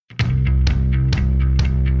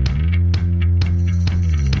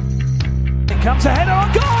comes a header on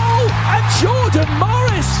goal, and Jordan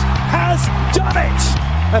Morris has done it.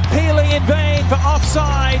 Appealing in vain for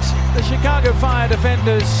offside, the Chicago Fire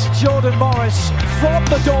defenders. Jordan Morris from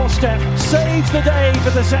the doorstep saves the day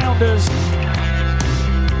for the Sounders.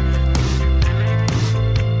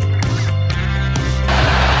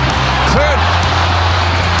 Cleared.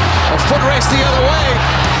 A foot race the other way.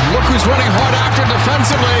 Look who's running hard after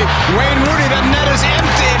defensively. Wayne Rooney, the net is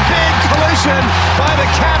empty. Big collision by the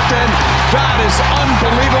captain. That is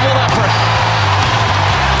unbelievable effort.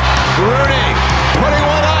 Rooney putting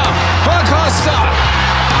one up. Acosta.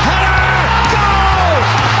 Header! Goal!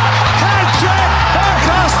 Hat-trick!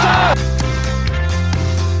 Acosta!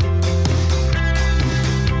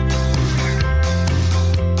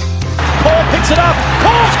 Paul picks it up.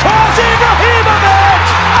 Paul's cross, Ibrahimovic!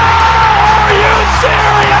 Oh, are you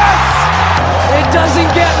serious? It doesn't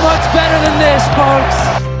get much better than this, folks.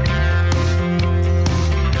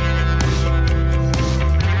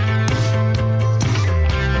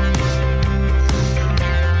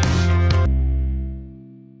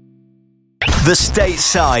 The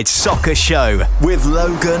Stateside Soccer Show with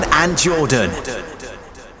Logan and Jordan.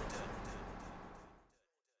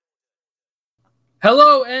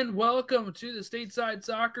 Hello and welcome to the Stateside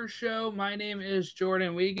Soccer Show. My name is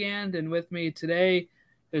Jordan Wiegand, and with me today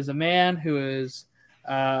is a man who is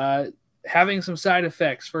having some side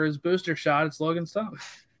effects for his booster shot. It's Logan Stone.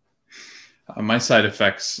 My side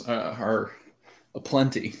effects are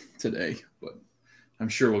aplenty today, but I'm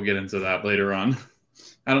sure we'll get into that later on.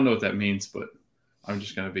 I don't know what that means, but I'm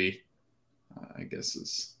just going to be, I guess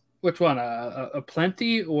is... Which one? A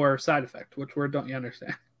plenty or side effect? Which word don't you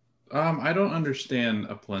understand? I don't understand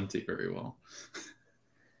aplenty very well.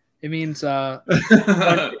 It means... It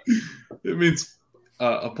means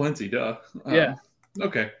aplenty, duh. Yeah.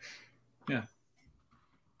 Okay. Yeah.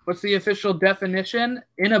 What's the official definition?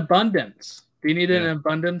 In abundance. Do you need an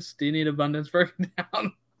abundance? Do you need abundance broken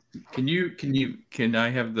down? Can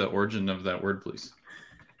I have the origin of that word, please?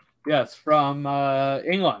 Yes, from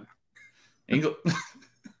England. England?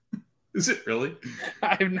 Is it really?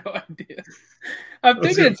 I have no idea. I'm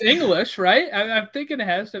thinking it's English, right? I'm thinking it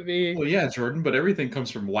has to be. Well, yeah, Jordan, but everything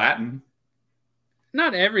comes from Latin.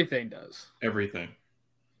 Not everything does. Everything.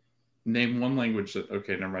 Name one language that.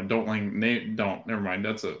 Okay, never mind. Don't. Never mind.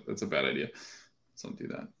 That's a bad idea. Let's don't do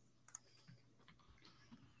that.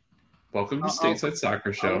 Welcome to Stateside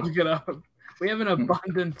Soccer Show. Look it up. We have an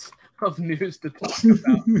abundance of news to talk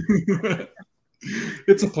about.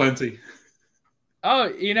 It's a plenty. Oh,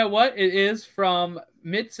 you know what? It is from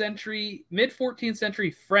mid-14th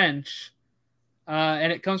century French,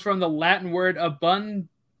 and it comes from the Latin word abundantia.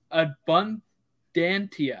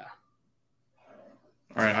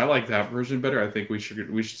 All right, I like that version better. I think we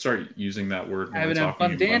should start using that word. I have an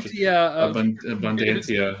abundantia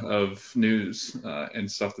of news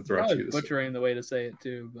and stuff to throw out to you. Butchering the way to say it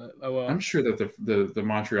too, but oh well. I'm sure that the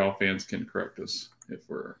Montreal fans can correct us if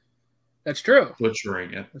we're. That's true.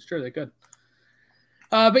 Butchering it. That's true. They could.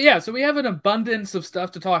 But yeah, so we have an abundance of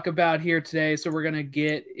stuff to talk about here today, so we're gonna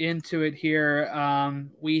get into it here.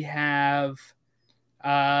 We have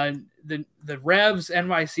the Revs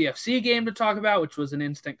NYCFC game to talk about, which was an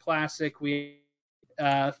instant classic. We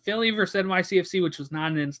Philly versus NYCFC, which was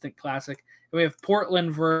not an instant classic. And we have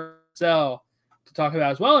Portland versus to talk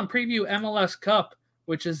about as well, and preview MLS Cup,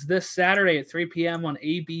 which is this Saturday at 3 p.m. on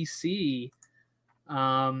ABC.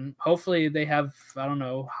 Hopefully they have,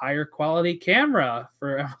 higher quality camera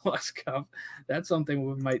for MLS Cup. That's something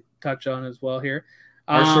we might touch on as well here.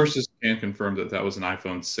 Our sources can confirm that was an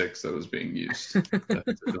iPhone 6 that was being used to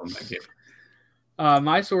film that game.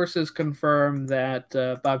 My sources confirm that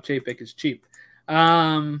Bob Chapek is cheap.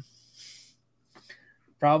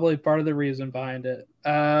 Probably part of the reason behind it.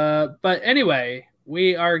 But anyway,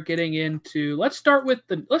 we are getting into. Let's start with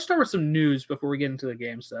some news before we get into the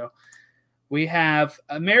game. So we have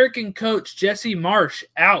American coach Jesse Marsch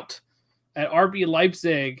out at RB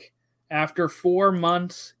Leipzig after 4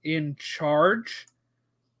 months in charge.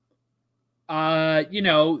 A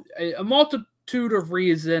multitude of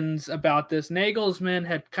reasons about this. Nagelsmann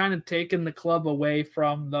had kind of taken the club away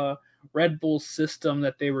from the Red Bull system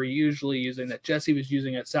that they were usually using, that Jesse was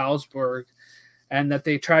using at Salzburg, and that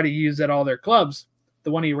they try to use at all their clubs,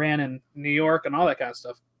 the one he ran in New York and all that kind of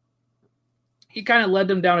stuff. He kind of led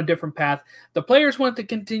them down a different path. The players want to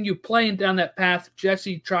continue playing down that path.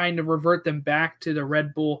 Jesse trying to revert them back to the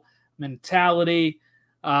Red Bull mentality.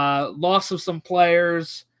 Loss of some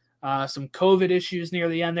players. Some COVID issues near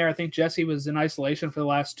the end there. I think Jesse was in isolation for the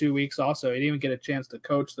last 2 weeks also. He didn't even get a chance to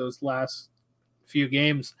coach those last few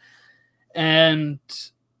games. And,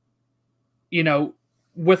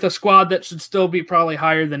 with a squad that should still be probably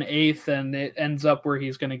higher than 8th, and it ends up where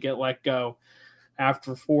he's going to get let go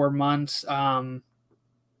after 4 months.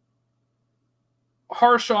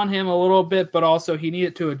 Harsh on him a little bit, but also he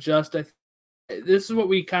needed to adjust. This is what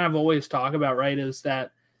we kind of always talk about, right? Is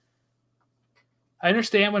that I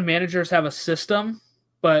understand when managers have a system,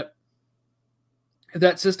 but if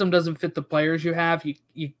that system doesn't fit the players you have,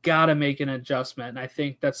 you got to make an adjustment. And I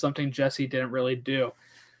think that's something Jesse didn't really do.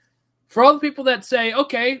 For all the people that say,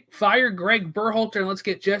 okay, fire Greg Berhalter and let's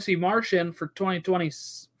get Jesse Marsch in for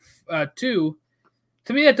 2022,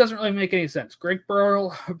 to me, that doesn't really make any sense. Greg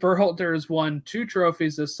Berhalter has won 2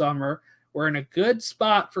 trophies this summer. We're in a good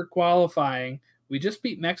spot for qualifying. We just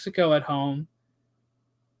beat Mexico at home.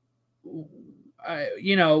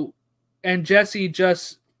 And Jesse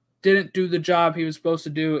just didn't do the job he was supposed to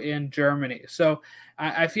do in Germany. So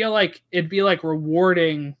I feel like it'd be like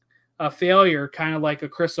rewarding a failure, kind of like a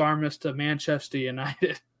Chris Armas to Manchester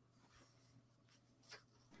United.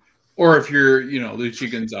 Or if you're,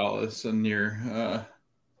 Luchi Gonzalez and you're,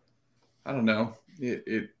 I don't know,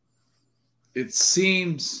 it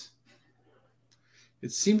seems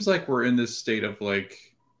like we're in this state of like,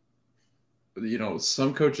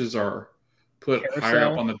 some coaches are put higher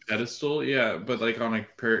up on the pedestal. Yeah. But like on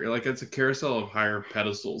it's a carousel of higher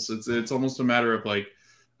pedestals. It's almost a matter of like,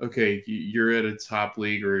 okay, you're at a top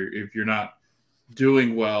league, or if you're not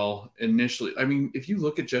doing well initially. I mean, if you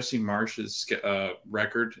look at Jesse Marsch's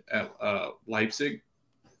record at Leipzig,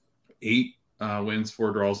 8 wins,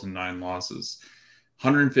 4 draws, and 9 losses,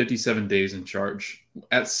 157 days in charge.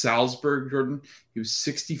 At Salzburg, Jordan, he was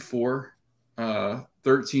 64,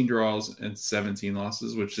 13 draws, and 17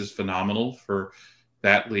 losses, which is phenomenal for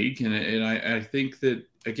that league. And I think that,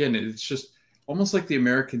 again, it's just almost like the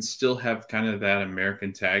Americans still have kind of that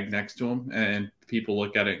American tag next to him, and people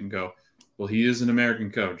look at it and go, well, he is an American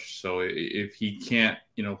coach, so if he can't,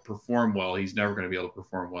 perform well, he's never going to be able to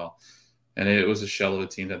perform well. And it was a shell of a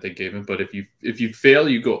team that they gave him. But if you fail,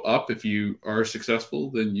 you go up. If you are successful,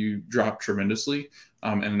 then you drop tremendously.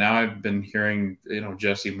 And now I've been hearing,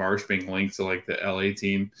 Jesse Marsch being linked to like the LA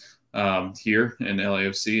team here in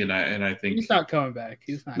LAFC, and I think he's not coming back.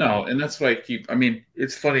 He's not. No, and that's why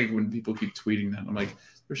it's funny when people keep tweeting that. I'm like,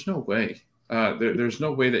 there's no way. There's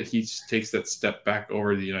no way that he takes that step back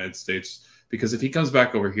over the United States, because if he comes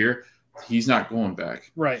back over here, he's not going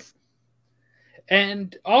back. Right.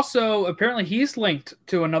 And also, apparently, he's linked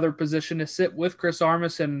to another position to sit with Chris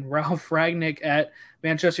Armas and Ralph Rangnick at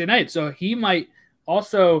Manchester United. So he might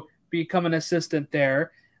also become an assistant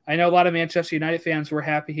there. I know a lot of Manchester United fans were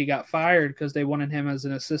happy he got fired because they wanted him as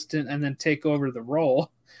an assistant and then take over the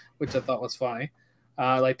role, which I thought was funny.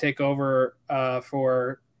 Take over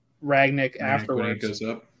for Rangnick afterwards. When he goes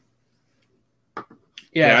up.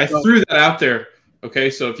 Yeah, I threw that out there.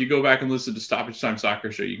 Okay, so if you go back and listen to Stoppage Time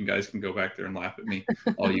Soccer Show, you guys can go back there and laugh at me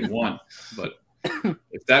all you want. But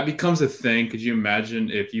if that becomes a thing, could you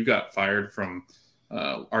imagine if you got fired from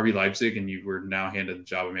RB Leipzig and you were now handed the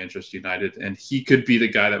job of Manchester United, and he could be the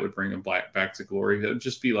guy that would bring him back to glory? It would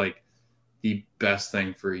just be like the best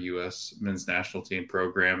thing for a U.S. men's national team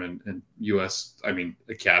program and U.S.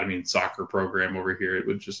 academy and soccer program over here. It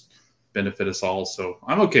would just benefit us all. So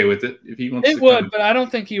I'm okay with it if he wants to. It would, but I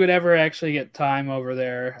don't think he would ever actually get time over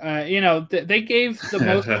there. They gave the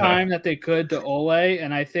most time that they could to Ole,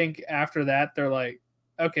 and I think after that they're like,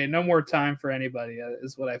 okay, no more time for anybody,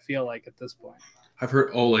 is what I feel like at this point. I've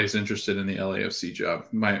heard Ole's interested in the LAFC job.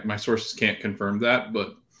 My sources can't confirm that,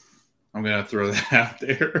 but I'm going to throw that out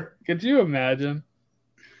there. Could you imagine?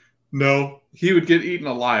 No, he would get eaten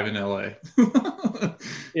alive in LA.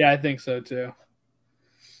 Yeah, I think so too.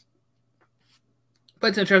 But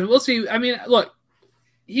it's interesting. We'll see. I mean, look,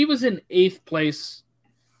 he was in 8th place.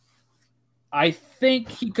 I think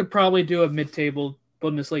he could probably do a mid-table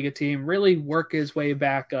Bundesliga team, really work his way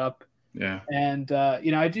back up. Yeah. And,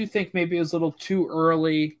 I do think maybe it was a little too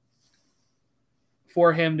early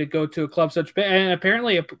for him to go to a club such. And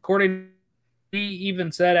apparently, according, he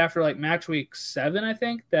even said after like match week 7, I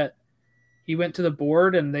think, that he went to the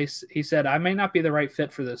board and he said, I may not be the right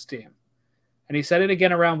fit for this team. And he said it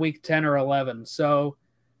again around week 10 or 11. So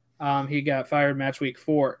he got fired match week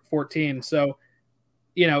 14. So,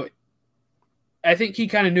 I think he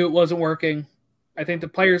kind of knew it wasn't working. I think the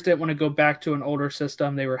players didn't want to go back to an older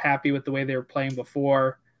system. They were happy with the way they were playing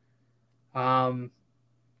before. And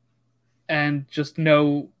just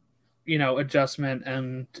no, adjustment.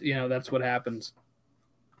 And, that's what happens.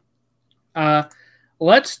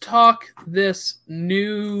 Let's talk this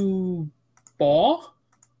new ball.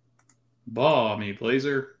 Balmy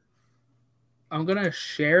Blazer. I'm going to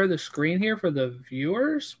share the screen here for the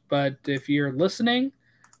viewers, but if you're listening,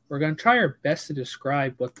 We're going to try our best to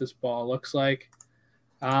describe what this ball looks like.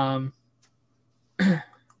 There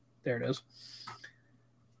it is.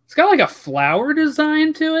 It's got like a flower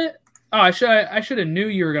design to it. Oh, I should have knew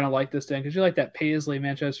you were going to like this thing because you like that Paisley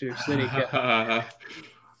Manchester City kit.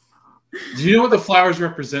 Do you know what the flowers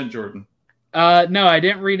represent, Jordan? No, I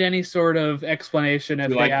didn't read any sort of explanation. If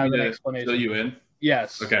they have an explanation, fill you in?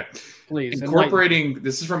 Yes. Okay. Please. Incorporating,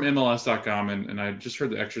 this is from MLS.com, and I just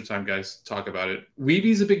heard the Extra Time guys talk about it.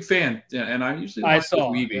 Weeby's a big fan, and I usually watch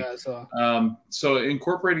Weeby. Yeah, I saw. So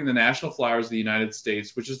incorporating the national flowers of the United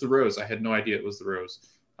States, which is the rose. I had no idea it was the rose.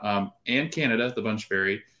 And Canada, the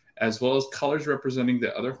bunchberry, as well as colors representing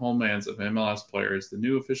the other homelands of MLS players. The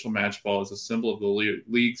new official match ball is a symbol of the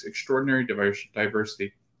league's extraordinary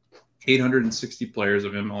diversity. 860 players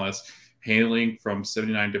of MLS hailing from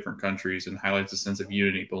 79 different countries, and highlights a sense of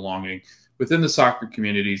unity, belonging within the soccer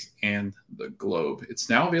communities and the globe. It's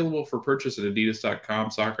now available for purchase at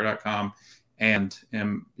adidas.com, soccer.com, and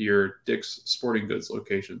your Dick's Sporting Goods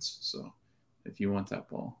locations. So if you want that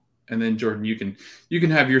ball. And then Jordan, you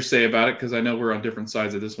can have your say about it, because I know we're on different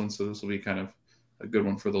sides of this one, so this will be kind of a good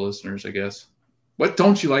one for the listeners, I guess. What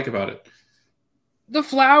don't you like about it? The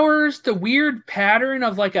flowers, the weird pattern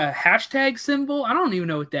of like a hashtag symbol. I don't even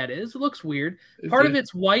know what that is. It looks weird. Part of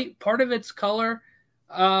it's white, part of it's color.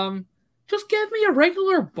 Just give me a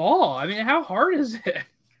regular ball. I mean, how hard is it? All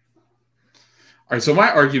right, so my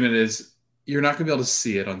argument is you're not going to be able to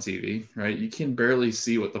see it on TV, right? You can barely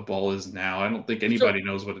see what the ball is now. I don't think anybody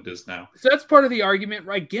knows what it is now. So that's part of the argument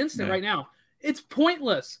right against it right now. It's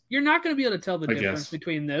pointless. You're not going to be able to tell the difference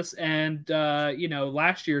between this and,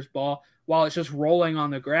 last year's ball while it's just rolling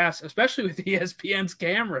on the grass, especially with ESPN's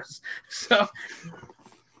cameras. So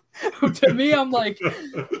to me, I'm like,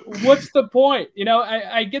 what's the point?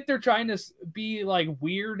 I get they're trying to be like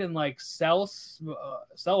weird and like sell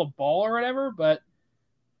a ball or whatever, but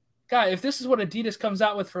God, if this is what Adidas comes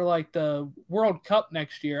out with for like the World Cup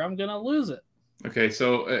next year, I'm going to lose it. Okay,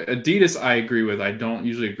 so Adidas, I agree with. I don't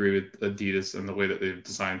usually agree with Adidas and the way that they've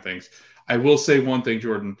designed things. I will say one thing,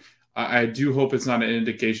 Jordan. I do hope it's not an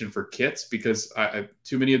indication for kits, because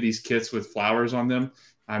too many of these kits with flowers on them,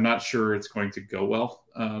 I'm not sure it's going to go well.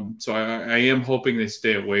 So I am hoping they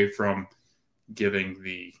stay away from giving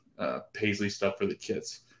the Paisley stuff for the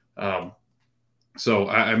kits. So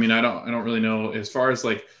I don't really know. As far as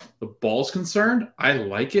like the ball's concerned, I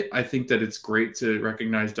like it. I think that it's great to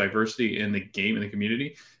recognize diversity in the game, in the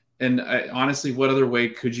community. And honestly, what other way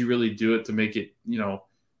could you really do it to make it,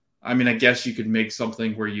 I guess you could make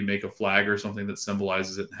something where you make a flag or something that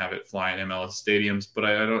symbolizes it and have it fly in MLS stadiums. But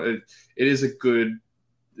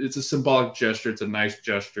it's a symbolic gesture. It's a nice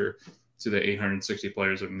gesture to the 860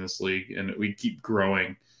 players in this league. And we keep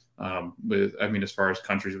growing as far as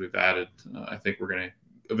countries we've added. I think we're going to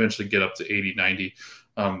eventually get up to 80, 90,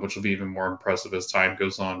 which will be even more impressive as time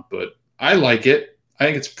goes on. But I like it. I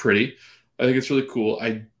think it's pretty. I think it's really cool.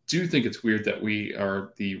 I do think it's weird that we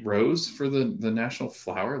are the rose for the national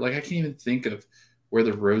flower. Like, I can't even think of where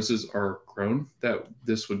the roses are grown that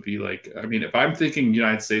this would be like. I mean, if I'm thinking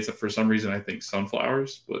United States, for some reason I think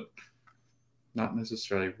sunflowers, but not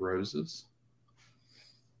necessarily roses.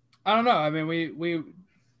 I don't know. I mean, we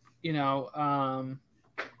never mind.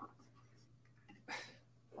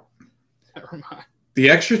 The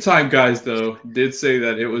Extra Time guys, though, did say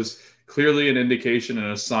that it was clearly an indication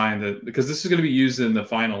and a sign that, because this is going to be used in the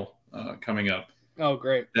final coming up. Oh,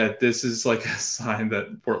 great. That this is like a sign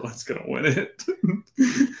that Portland's going to win it.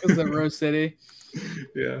 Is it Rose City?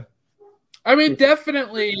 Yeah. I mean,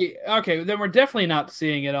 definitely. Okay, then we're definitely not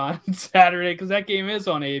seeing it on Saturday, because that game is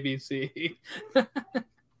on ABC.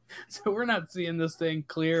 So we're not seeing this thing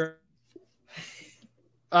clear.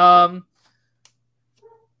 Yeah,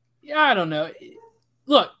 I don't know.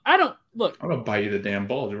 Look. I'm going to buy you the damn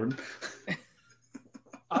ball, Jordan.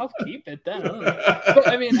 I'll keep it then. I don't know. But,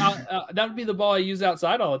 I mean, that would be the ball I use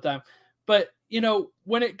outside all the time. But,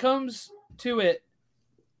 when it comes to it,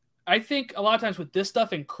 I think a lot of times with this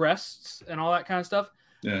stuff and crests and all that kind of stuff,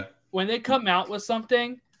 when they come out with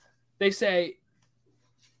something, they say,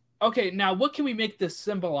 okay, now what can we make this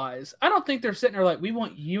symbolize? I don't think they're sitting there like, we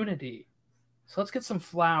want unity, so let's get some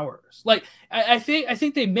flowers. Like, I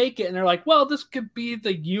think they make it and they're like, well, this could be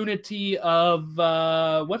the unity of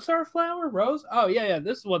what's our flower? Rose? Oh yeah,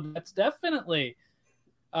 this one. That's definitely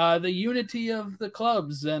the unity of the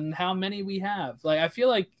clubs and how many we have. Like,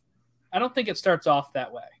 I don't think it starts off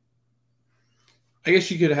that way. I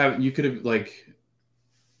guess you could have like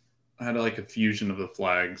had like a fusion of the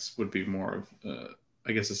flags would be more of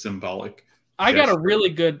I guess a symbolic. I got a really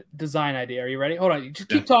good design idea. Are you ready? Hold on. You just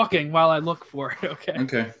keep talking while I look for it. Okay.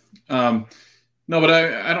 Okay. No, but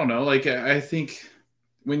I don't know. Like, I think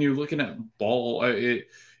when you're looking at ball,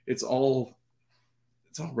 it's all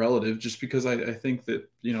relative. Just because I think that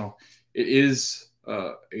it is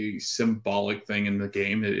a symbolic thing in the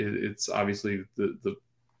game. It's obviously the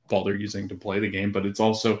ball they're using to play the game, but it's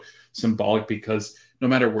also symbolic because no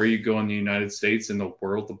matter where you go in the United States and the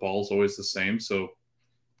world, the ball is always the same. So,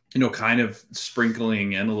 kind of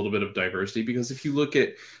sprinkling in a little bit of diversity, because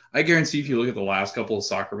I guarantee if you look at the last couple of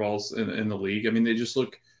soccer balls in the league, I mean, they just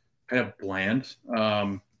look kind of bland.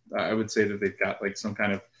 I would say that they've got like some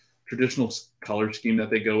kind of traditional color scheme that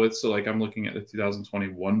they go with. So like I'm looking at the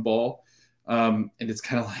 2021 ball, and it's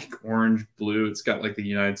kind of like orange, blue. It's got like the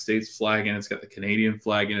United States flag and it's got the Canadian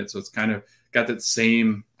flag in it. So it's kind of got that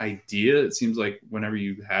same idea. It seems like whenever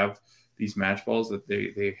you have these match balls that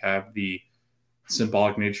they have the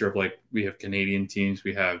symbolic nature of like, we have Canadian teams,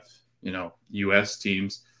 we have, US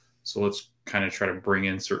teams. So let's kind of try to bring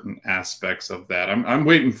in certain aspects of that. I'm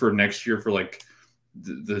waiting for next year for like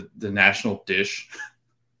the national dish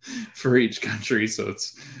for each country. So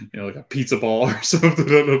it's, like a pizza ball or something.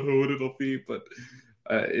 I don't know what it'll be, but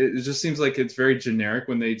it just seems like it's very generic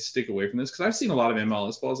when they stick away from this. Cause I've seen a lot of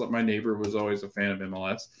MLS balls. Like my neighbor was always a fan of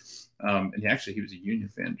MLS. And he was a Union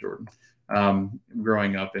fan, Jordan,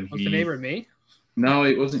 growing up. And was the neighbor me? No,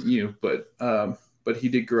 it wasn't you, but he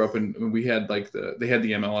did grow up, and we had they had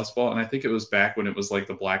the MLS ball, and I think it was back when it was like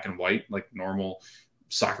the black and white, like normal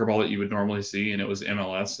soccer ball that you would normally see, and it was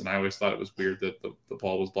MLS, and I always thought it was weird that the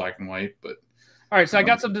ball was black and white. But all right, so I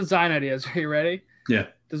got some design ideas. Are you ready? Yeah.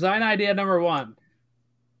 Design idea number 1.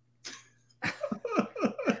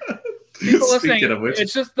 People listening,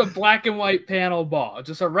 it's just the black and white panel ball,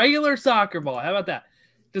 just a regular soccer ball. How about that?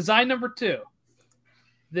 Design number 2.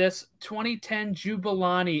 This 2010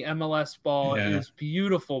 Jubilani MLS ball is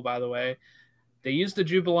beautiful, by the way. They used the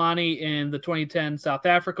Jubilani in the 2010 South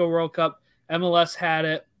Africa World Cup. MLS had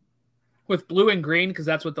it with blue and green because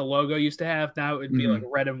that's what the logo used to have. Now it would be like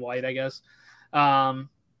red and white, I guess. But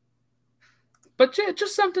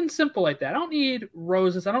just something simple like that. I don't need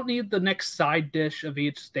roses. I don't need the next side dish of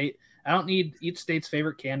each state. I don't need each state's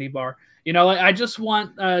favorite candy bar. I just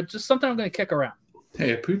want just something I'm going to kick around.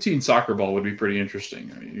 Hey, a poutine soccer ball would be pretty interesting.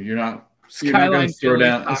 I mean, you're not going to throw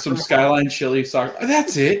down some Skyline chili soccer.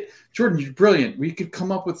 That's it. Jordan, you're brilliant. We could come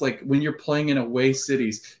up with like when you're playing in away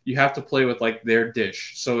cities, you have to play with like their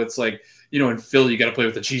dish. So it's like, in Philly, you got to play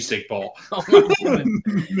with the cheesesteak ball.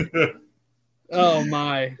 Oh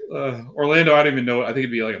my. Orlando, I don't even know. I think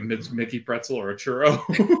it'd be like a Mickey pretzel or a churro.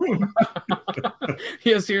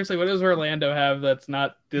 Yeah, seriously, what does Orlando have that's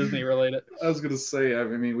not Disney related? I was going to say, I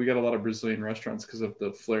mean, we got a lot of Brazilian restaurants because of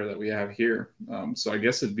the flair that we have here. So I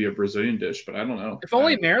guess it'd be a Brazilian dish, but I don't know. If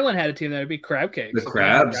only Maryland had a team, that would be crab cakes. The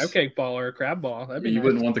crabs. Crab cake ball or a crab ball. That'd be you nice.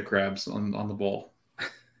 wouldn't want the crabs on the ball.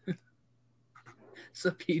 It's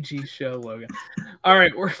a PG show, Logan. All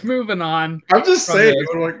right, we're moving on. I'm just saying.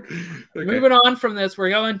 Okay. Moving on from this, we're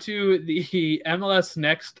going to the MLS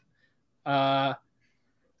Next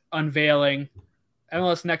unveiling.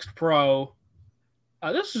 MLS Next Pro.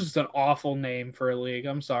 This is just an awful name for a league.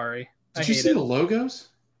 I'm sorry. Did you see the logos?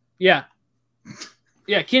 Yeah.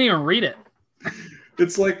 Yeah, can't even read it.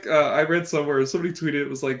 It's like I read somewhere, somebody tweeted, it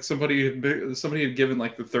was like somebody had given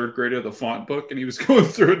like the third grader the font book, and he was going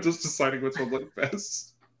through it just deciding which one looked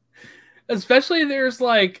best. Especially there's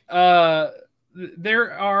like there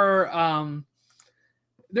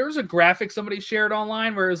was a graphic somebody shared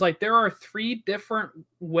online where it was like there are three different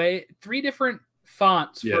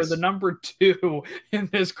fonts for the number 2 in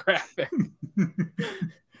this graphic.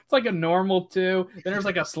 It's like a normal 2, then there's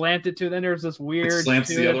like a slanted 2, then there's this weird it slants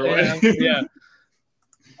the other way. Yeah.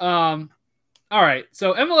 All right.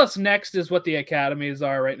 So MLS Next is what the academies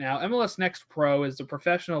are right now. MLS Next Pro is the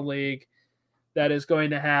professional league that is going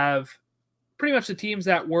to have pretty much the teams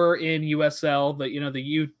that were in USL,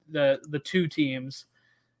 the 2 teams,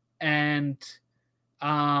 and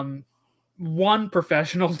one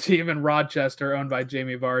professional team in Rochester owned by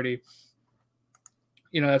Jamie Vardy.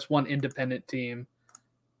 That's one independent team.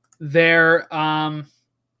 There.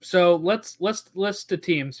 So let's list the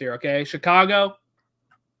teams here. Okay, Chicago,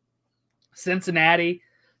 Cincinnati,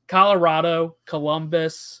 Colorado,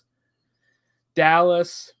 Columbus,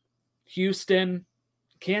 Dallas, Houston,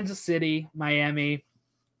 Kansas City, Miami,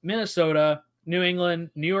 Minnesota, New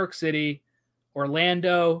England, New York City,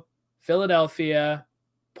 Orlando, Philadelphia,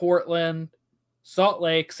 Portland, Salt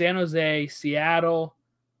Lake, San Jose, Seattle,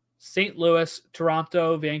 St. Louis,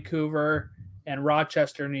 Toronto, Vancouver, and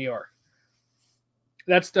Rochester, New York.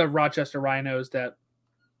 That's the Rochester Rhinos that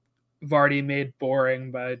Vardy made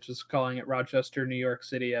boring by just calling it Rochester, New York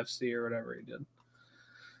City FC or whatever he did.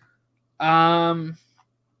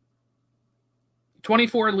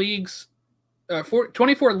 24 leagues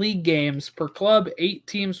 24 league games per club. 8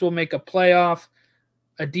 teams will make a playoff.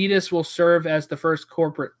 Adidas will serve as the first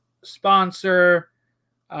corporate sponsor.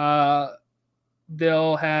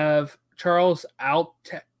 They'll have Charles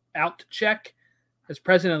Outchek as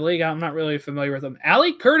president of the league. I'm not really familiar with him.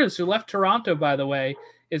 Ali Curtis, who left Toronto, by the way,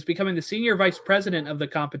 is becoming the senior vice president of the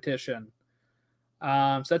competition.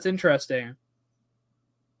 So that's interesting.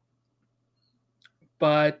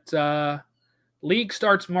 But league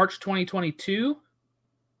starts March 2022.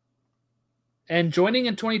 And joining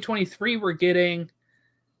in 2023, we're getting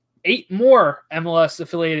 8 more MLS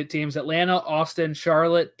affiliated teams: Atlanta, Austin,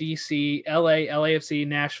 Charlotte, DC, LA, LAFC,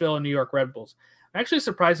 Nashville, and New York Red Bulls. I'm actually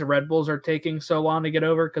surprised the Red Bulls are taking so long to get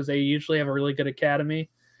over because they usually have a really good academy.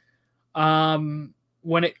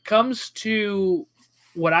 When it comes to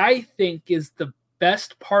what I think is the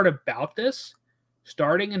best part about this,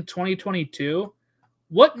 starting in 2022,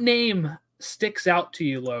 what name sticks out to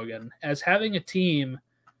you, Logan, as having a team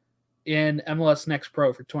in MLS Next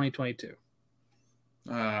Pro for 2022?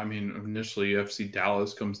 Initially FC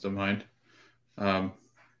Dallas comes to mind,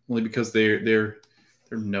 only because they're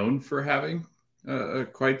known for having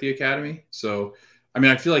quite the academy. So,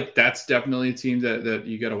 I feel like that's definitely a team that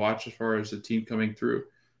you got to watch as far as a team coming through.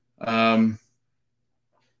 I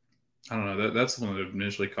don't know. That's the one that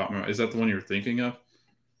initially caught my eye. Is that the one you were thinking of?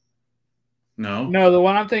 No, the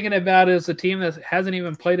one I'm thinking about is a team that hasn't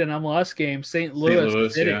even played an MLS game, St.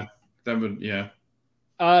 Louis City. Yeah. That would, yeah.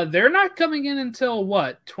 They're not coming in until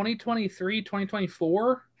what, 2023,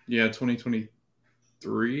 2024? Yeah,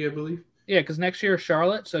 2023, I believe. Yeah, because next year is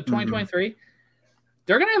Charlotte, so 2023.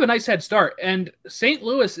 They're going to have a nice head start. And St.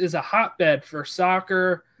 Louis is a hotbed for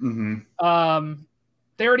soccer.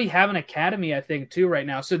 They already have an academy, I think, too, right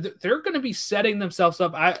now. So they're going to be setting themselves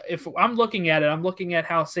up. If I'm looking at it, I'm looking at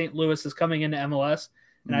how St. Louis is coming into MLS,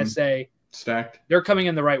 and I say, stacked. They're coming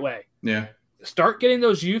in the right way. Yeah. Start getting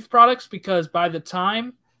those youth products, because by the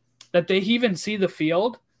time that they even see the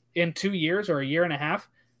field in 2 years or a year and a half,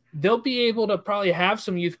 they'll be able to probably have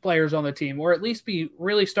some youth players on the team, or at least be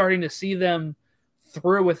really starting to see them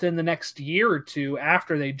through within the next year or two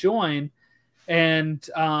after they join, and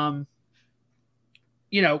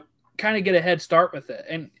kind of get a head start with it.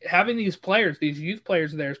 And having these players, these youth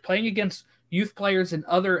players of theirs, playing against youth players in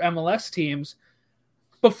other MLS teams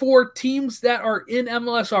before teams that are in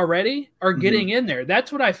MLS already are getting in there.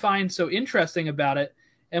 That's what I find so interesting about it.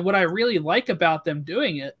 And what I really like about them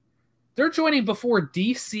doing it, they're joining before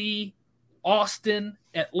DC, Austin,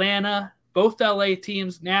 Atlanta, both LA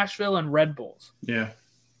teams, Nashville, and Red Bulls. Yeah.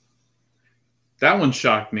 That one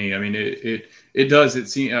shocked me. It does. It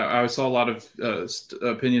seemed, I saw a lot of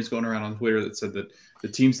opinions going around on Twitter that said that the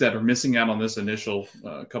teams that are missing out on this initial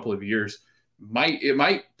couple of years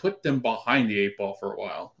might put them behind the 8 ball for a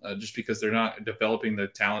while, just because they're not developing the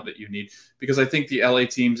talent that you need. Because I think the LA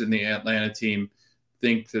teams and the Atlanta team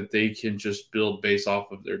think that they can just build based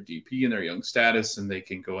off of their DP and their young status, and they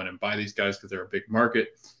can go in and buy these guys because they're a big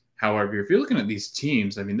market. However, if you're looking at these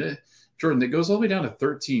teams, Jordan, that goes all the way down to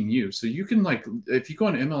 13U. So you can, if you go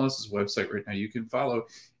on MLS's website right now, you can follow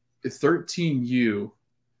the 13U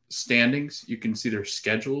standings. You can see their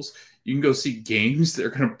schedules. You can go see games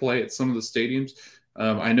they're going to play at some of the stadiums.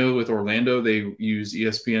 I know with Orlando, they use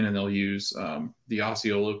ESPN, and they'll use the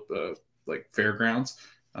Osceola fairgrounds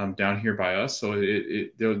down here by us. So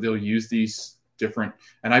they'll use these different.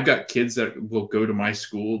 And I've got kids that will go to my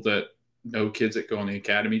school that know kids that go on the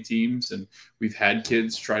academy teams, and we've had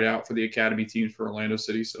kids tried out for the academy teams for Orlando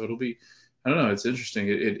City. So it'll be, I don't know, it's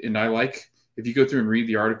interesting. And I like, if you go through and read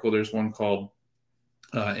the article, there's one called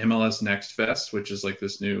MLS Next Fest, which is like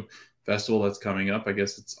this new festival that's coming up. I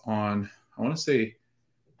guess it's on, I want to say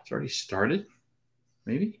it's already started,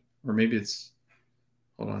 maybe, or maybe it's,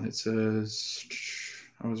 hold on. It says,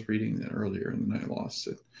 I was reading that earlier and then I lost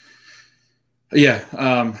it. Yeah,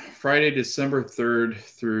 Friday, December 3rd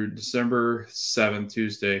through December 7th,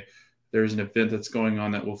 Tuesday, there's an event that's going on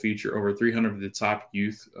that will feature over 300 of the top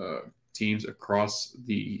youth teams across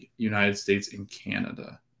the United States and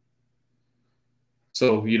Canada.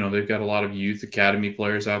 So, they've got a lot of youth academy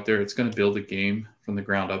players out there. It's going to build a game from the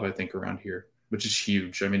ground up, I think, around here, which is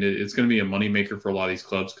huge. It's going to be a moneymaker for a lot of these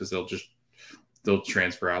clubs because they'll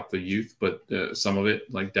transfer out the youth, but some of it,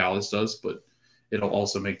 like Dallas does, but it'll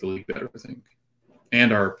also make the league better, I think.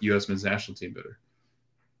 And our U.S. men's national team better.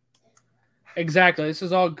 Exactly. This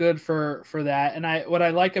is all good for that. And what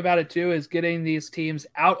I like about it too is getting these teams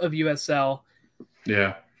out of USL.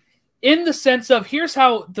 Yeah. In the sense of, here's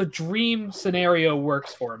how the dream scenario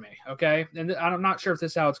works for me. Okay. And I'm not sure if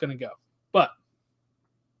this is how it's going to go, but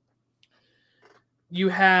you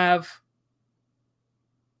have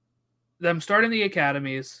them starting the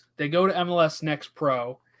academies, they go to MLS Next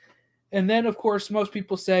Pro, and then, of course, most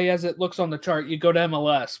people say, as it looks on the chart, you go to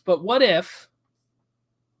MLS. But what if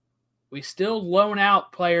we still loan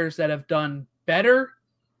out players that have done better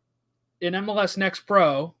in MLS Next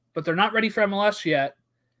Pro, but they're not ready for MLS yet,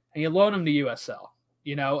 and you loan them to USL?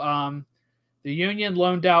 The Union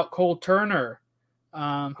loaned out Cole Turner,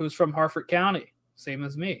 who's from Harford County, same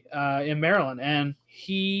as me, in Maryland. And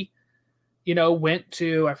he, went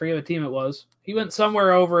to, I forget what team it was. He went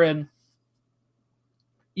somewhere over in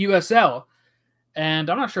USL. And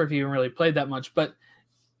I'm not sure if he even really played that much, but,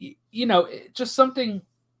 just something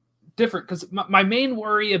different. Because my main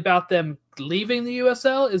worry about them leaving the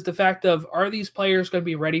USL is the fact of, are these players going to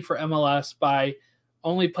be ready for MLS by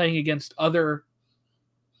only playing against other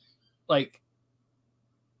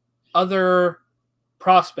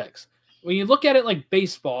prospects? When you look at it like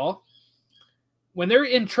baseball, when they're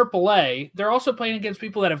in AAA, they're also playing against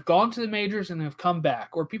people that have gone to the majors and have come back,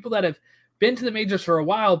 or people that have been to the majors for a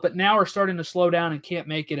while, but now are starting to slow down and can't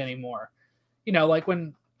make it anymore. Like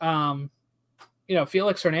when,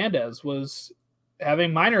 Felix Hernandez was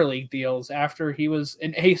having minor league deals after he was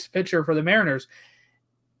an ace pitcher for the Mariners.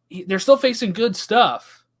 They're still facing good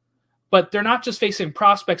stuff, but they're not just facing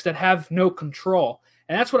prospects that have no control.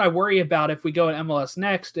 And that's what I worry about if we go in MLS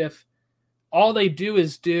Next. If all they do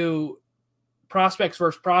is do prospects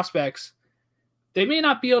versus prospects, they may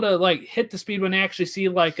not be able to hit the speed when they actually see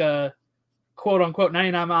a quote unquote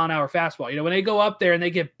 99 mile an hour fastball. When they go up there and they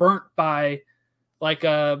get burnt by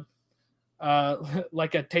a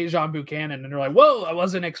Tajon Buchanan, and they're like, whoa, I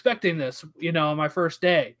wasn't expecting this, on my first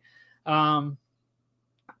day.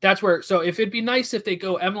 That's where, so if it'd be nice if they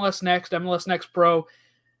go MLS Next Pro,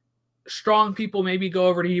 strong people maybe go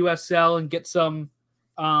over to USL and get some,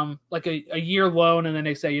 a year loan. And then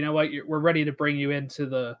they say, you know what, we're ready to bring you into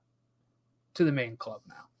the main club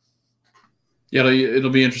now. Yeah. It'll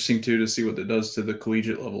be interesting too, to see what it does to the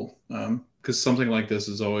collegiate level. Cause something like this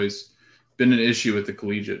has always been an issue at the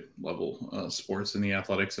collegiate level, sports and the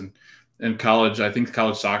athletics and college. I think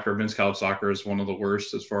men's college soccer is one of the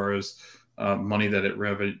worst as far as money that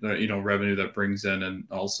revenue that brings in, and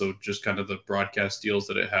also just kind of the broadcast deals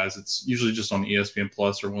that it has. It's usually just on ESPN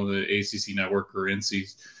Plus or one of the ACC network or NC,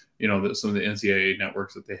 some of the NCAA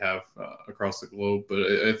networks that they have across the globe. But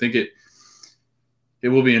I think it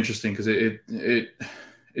will be interesting because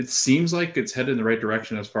it seems like it's headed in the right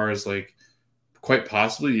direction as far as quite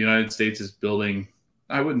possibly the United States is building,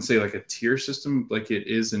 I wouldn't say a tier system like it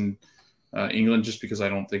is in England, just because I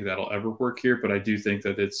don't think that'll ever work here. But I do think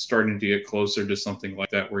that it's starting to get closer to something like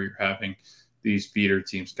that, where you're having these feeder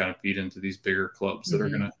teams kind of feed into these bigger clubs that are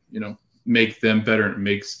going to, make them better, and it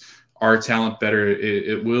makes our talent better.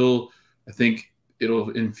 It will, I think it'll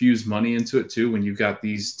infuse money into it too. When you've got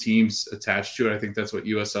these teams attached to it, I think that's what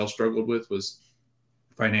USL struggled with, was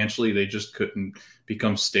financially, they just couldn't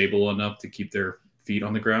become stable enough to keep their feet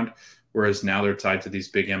on the ground. Whereas now they're tied to these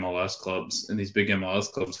big MLS clubs, and these big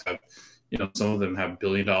MLS clubs have, some of them have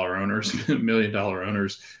billion-dollar owners, million-dollar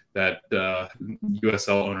owners that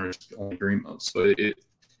USL owners only dream of. So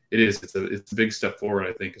it's a big step forward,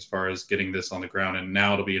 I think, as far as getting this on the ground. And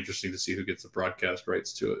now it'll be interesting to see who gets the broadcast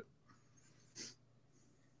rights to it.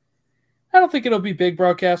 I don't think it'll be big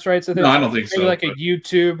broadcast rights. I don't think so. A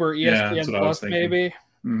YouTube or ESPN Plus, maybe.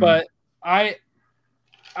 Mm-hmm. But I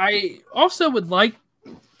also would like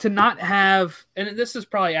to not have, and this is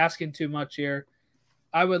probably asking too much here,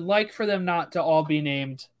 I would like for them not to all be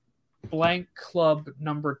named blank club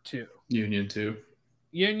number 2. Union 2.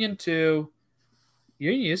 Union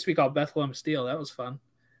used to be called Bethlehem Steel. That was fun.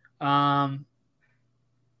 FC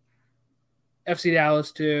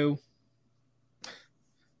Dallas 2.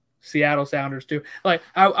 Seattle Sounders 2.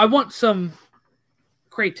 I want some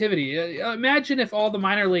creativity. Imagine if all the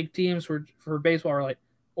minor league teams for baseball were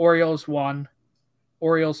Orioles 1,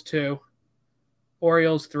 Orioles 2,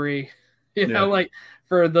 Orioles 3.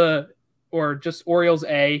 Or just Orioles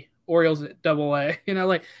A, Orioles AA.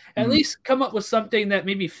 At least come up with something that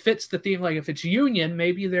maybe fits the theme. If it's Union,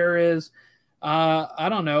 maybe there is, I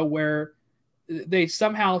don't know, where they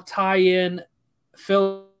somehow tie in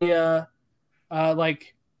Philadelphia,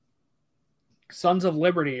 Sons of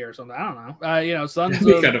Liberty or something. I don't know. Sons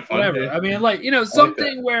of kind of fun, whatever. Yeah. I mean,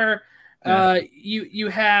 something where you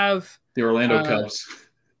have the Orlando Cubs.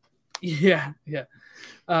 Yeah.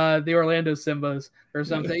 The Orlando Simbas or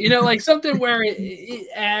something. Something where it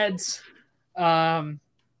adds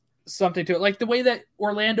something to it. The way that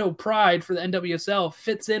Orlando Pride for the NWSL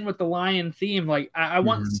fits in with the Lion theme. I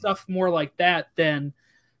want stuff more like that than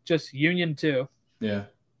just Union 2. Yeah.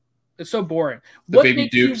 It's so boring. The Baby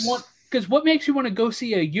Dukes. Because what makes you want to go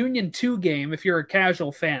see a Union 2 game if you're a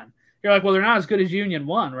casual fan? You're like, well, they're not as good as Union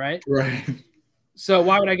 1, right? Right. So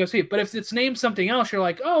why would I go see it? But if it's named something else, you're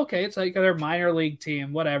like, oh, okay, it's like their minor league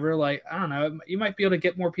team, whatever. Like, I don't know. You might be able to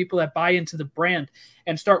get more people that buy into the brand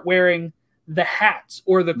and start wearing the hats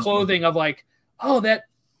or the clothing of like, oh, that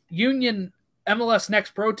Union MLS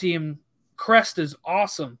Next Pro team crest is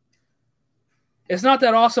awesome. It's not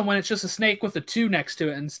that awesome when it's just a snake with a 2 next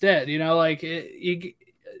to it instead. Like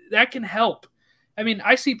that can help. I mean,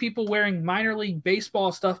 I see people wearing minor league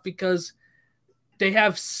baseball stuff because they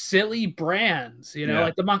have silly brands,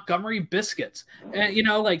 like the Montgomery Biscuits, and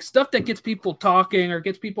like stuff that gets people talking or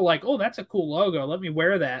gets people like, oh, that's a cool logo, let me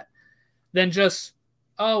wear that, than just,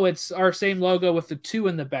 oh, it's our same logo with the 2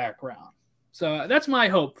 in the background. So that's my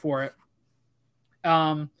hope for it.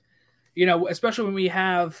 Especially when we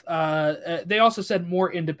have, they also said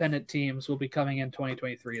more independent teams will be coming in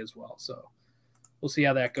 2023 as well. So we'll see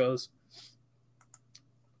how that goes.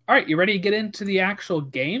 All right, you ready to get into the actual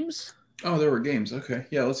games? Oh, there were games. Okay.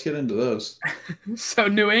 Yeah, let's get into those. So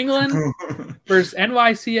New England versus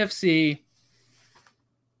NYCFC.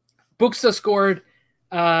 Buxa scored.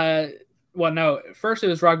 First it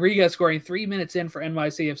was Rodriguez scoring 3 minutes in for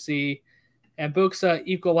NYCFC and Buxa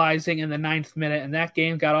equalizing in the 9th minute. And that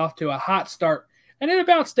game got off to a hot start. And it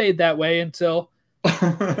about stayed that way until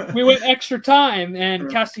we went extra time. And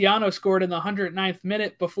Castellanos scored in the 109th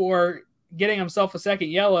minute before getting himself a second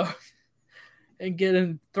yellow. And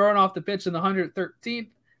getting thrown off the pitch in the 113th,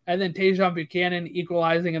 and then Tajon Buchanan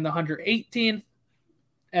equalizing in the 118th,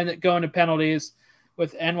 and then going to penalties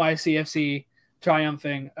with NYCFC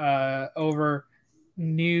triumphing over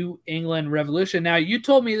New England Revolution. Now, you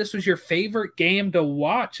told me this was your favorite game to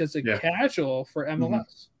watch as a casual for MLS.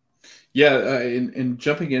 Mm-hmm. Yeah, and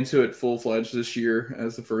jumping into it full-fledged this year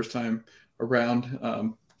as the first time around,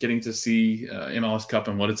 getting to see MLS Cup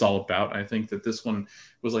and what it's all about. I think that this one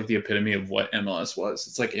was like the epitome of what MLS was.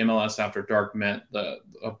 It's like MLS After Dark met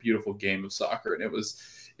a beautiful game of soccer. And it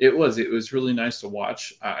was really nice to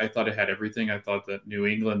watch. I thought it had everything. I thought that New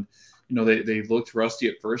England, they looked rusty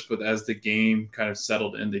at first, but as the game kind of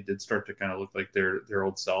settled in, they did start to kind of look like their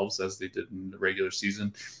old selves as they did in the regular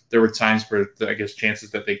season. There were times where, I guess, chances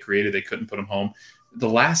that they created, they couldn't put them home. The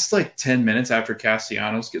last 10 minutes after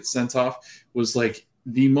Castellanos gets sent off was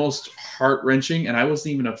the most heart-wrenching, and I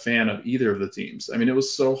wasn't even a fan of either of the teams. I mean, it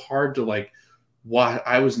was so hard to why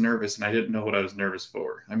I was nervous, and I didn't know what I was nervous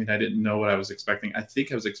for. I mean, I didn't know what I was expecting. I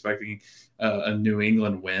think I was expecting a New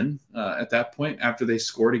England win at that point. After they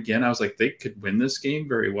scored again, I was like, they could win this game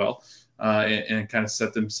very well and kind of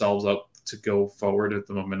set themselves up to go forward at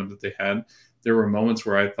the momentum that they had. There were moments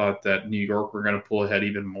where I thought that New York were going to pull ahead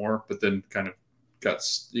even more, but then kind of got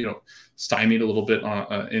stymied a little bit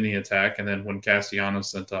in the attack. And then when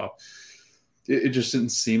Castellanos sent off, it just didn't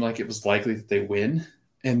seem like it was likely that they win.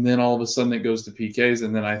 And then all of a sudden it goes to PKs.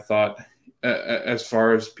 And then I thought, as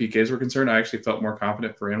far as PKs were concerned, I actually felt more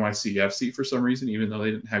confident for NYCFC for some reason, even though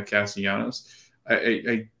they didn't have Castellanos.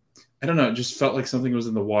 I don't know. It just felt like something was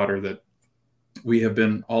in the water that we have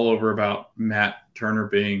been all over about Matt Turner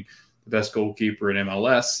being the best goalkeeper in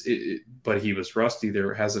MLS, but he was rusty.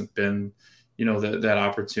 There hasn't been that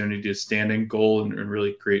opportunity to stand in goal and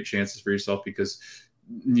really create chances for yourself because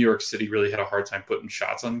New York City really had a hard time putting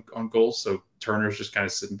shots on goals. So Turner's just kind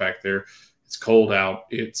of sitting back there. It's cold out.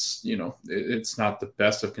 It's, it's not the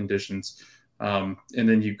best of conditions. And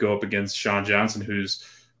then you go up against Sean Johnson, who's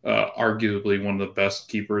arguably one of the best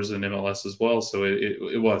keepers in MLS as well. So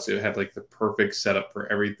it had the perfect setup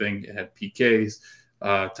for everything. It had PKs.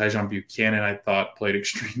 Tajon Buchanan, I thought, played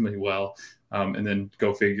extremely well. And then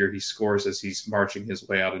go figure, he scores as he's marching his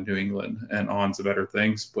way out of New England and on to better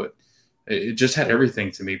things. But it just had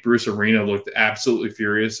everything to me. Bruce Arena looked absolutely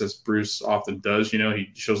furious, as Bruce often does.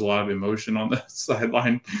 He shows a lot of emotion on the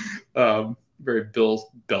sideline. Very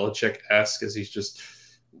Bill Belichick-esque, as he's just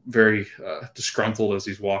very disgruntled as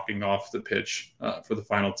he's walking off the pitch for the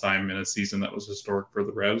final time in a season that was historic for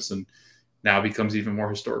the Revs and now becomes even more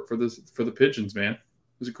historic for the Pigeons, man. It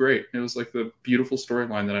was great. It was like the beautiful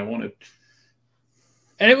storyline that I wanted.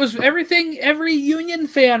 And it was everything every Union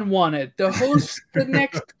fan wanted. To host the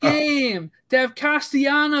next game, to have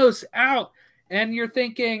Castellanos out. And you're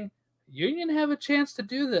thinking, Union have a chance to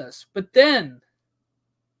do this. But then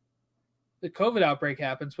the COVID outbreak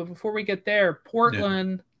happens. But before we get there,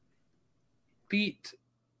 Portland beat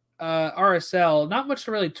RSL. Not much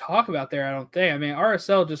to really talk about there, I don't think. I mean,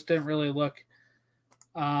 RSL just didn't really look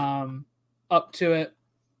up to it.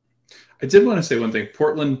 I did want to say one thing.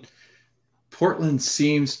 Portland Portland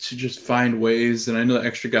seems to just find ways, and I know the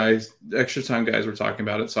extra time guys were talking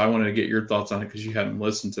about it, so I wanted to get your thoughts on it because you hadn't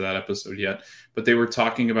listened to that episode yet. But they were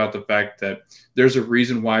talking about the fact that there's a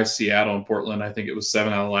reason why Seattle and Portland, I think it was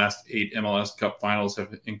 7 out of the last 8 MLS Cup finals,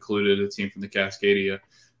 have included a team from the Cascadia.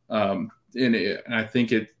 And I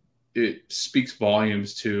think it speaks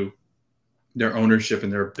volumes to their ownership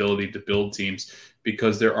and their ability to build teams,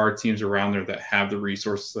 because there are teams around there that have the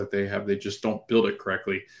resources that they have. They just don't build it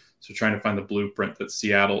correctly. So trying to find the blueprint that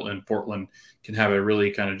Seattle and Portland can have a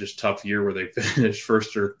really kind of just tough year where they finish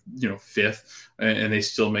first or fifth, and they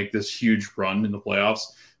still make this huge run in the playoffs,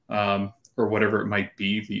 or whatever it might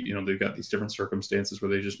be. They've got these different circumstances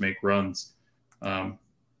where they just make runs.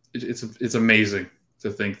 It's amazing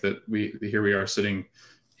to think that here we are sitting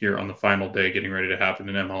here on the final day, getting ready to happen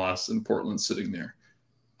in MLS, and Portland sitting there,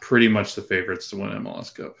 pretty much the favorites to win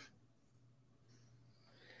MLS Cup.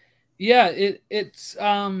 Yeah, it's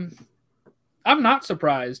I'm not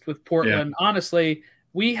surprised with Portland. Yeah. Honestly,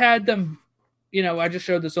 we had them, I just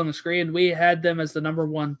showed this on the screen. We had them as the number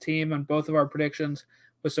 1 team on both of our predictions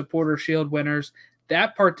with Supporter Shield winners.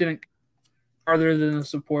 That part didn't farther than the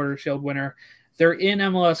Supporter Shield winner. They're in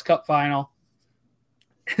MLS Cup final.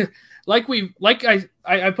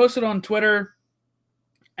 I posted on Twitter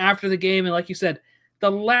after the game, and like you said, the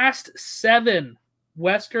last 7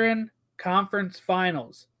 Western Conference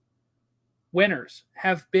finals winners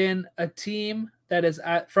have been a team that is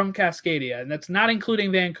from Cascadia, and that's not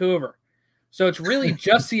including Vancouver. So it's really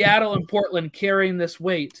just Seattle and Portland carrying this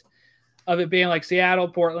weight of it being like Seattle,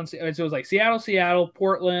 Portland. So it was like Seattle,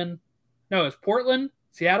 Portland. No, it's Portland,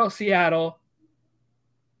 Seattle,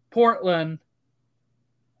 Portland,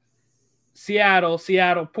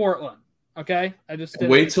 Seattle, Portland. Okay? I just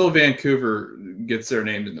wait till Vancouver gets their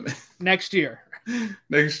name in the next year.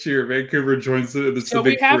 Next year, Vancouver joins the so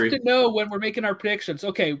big we have three. To know when we're making our predictions.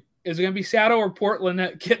 Okay, is it going to be Seattle or Portland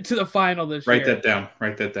that get to the final this year? Write that down.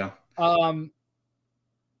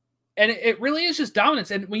 And it really is just dominance.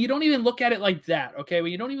 And when you don't even look at it like that, okay,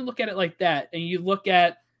 when you don't even look at it like that, and you look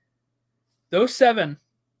at those 7,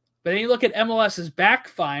 but then you look at MLS's back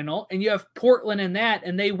final, and you have Portland in that,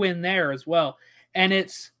 and they win there as well. And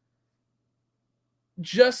it's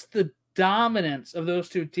just the dominance of those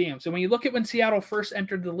 2 teams. And when you look at when Seattle first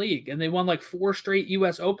entered the league and they won like 4 straight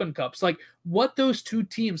US Open Cups, like what those 2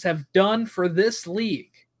 teams have done for this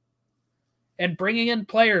league, and bringing in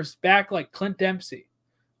players back like Clint Dempsey,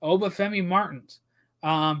 Obafemi Martins,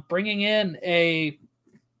 bringing in a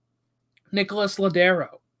Nicholas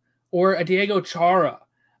Ladero or a Diego Chara,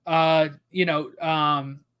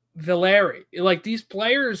 Valeri. Like these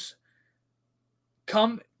players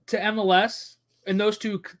come to MLS in those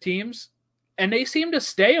 2 teams, and they seem to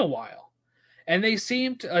stay a while. And they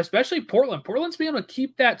seem to, especially Portland. Portland's been able to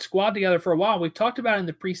keep that squad together for a while. We've talked about it in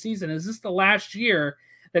the preseason. Is this the last year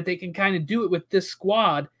that they can kind of do it with this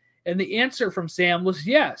squad? And the answer from Sam was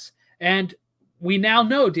yes. And we now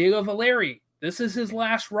know Diego Valeri, this is his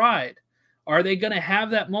last ride. Are they going to have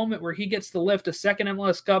that moment where he gets to lift a 2nd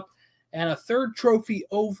MLS Cup and a 3rd trophy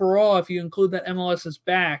overall, if you include that MLS's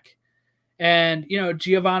back? And,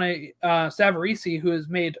 Giovanni Savarese, who has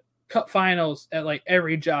made cup finals at like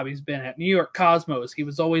every job he's been at. New York Cosmos, he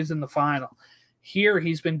was always in the final. Here,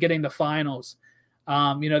 he's been getting the finals.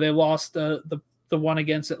 They lost the one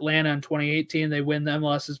against Atlanta in 2018. They win the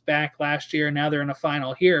MLS's back last year, and now they're in a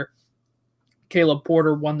final here. Caleb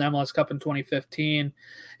Porter won the MLS Cup in 2015.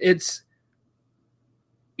 It's,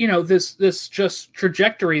 this just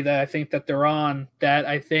trajectory that I think that they're on, that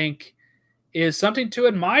I think is something to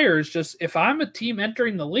admire. Is just, if I'm a team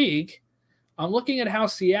entering the league, I'm looking at how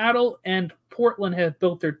Seattle and Portland have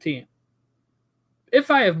built their team.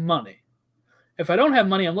 If I have money. If I don't have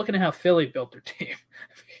money, I'm looking at how Philly built their team,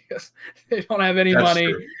 because they don't have any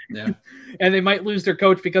money. Yeah. And they might lose their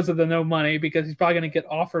coach because of the no money, because he's probably going to get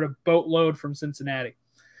offered a boatload from Cincinnati.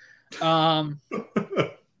 And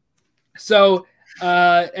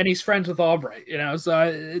he's friends with Albright,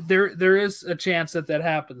 so there is a chance that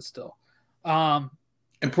happens still. And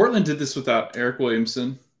Portland did this without Eric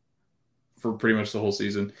Williamson for pretty much the whole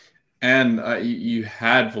season. And you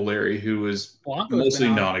had Valeri, who was mostly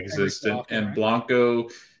non-existent, and right? Blanco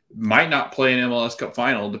might not play an MLS Cup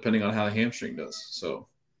final, depending on how the hamstring does. So,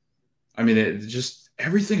 I mean, just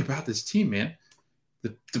everything about this team, man.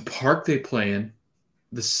 The park they play in,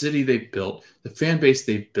 the city they've built, the fan base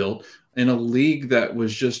they've built, in a league that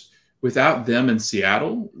was just, without them in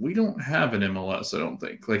Seattle, we don't have an MLS, I don't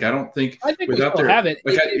think. I think without we have it.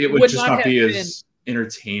 It would just not be as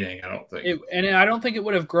entertaining, I don't think. And I don't think it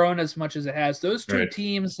would have grown as much as it has. Those 2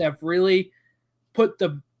 teams have really put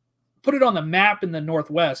it on the map in the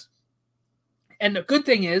Northwest. And the good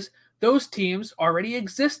thing is, those teams already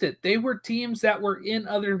existed. They were teams that were in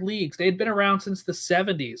other leagues. They had been around since the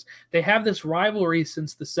 70s. They have this rivalry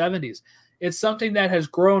since the 70s. It's something that has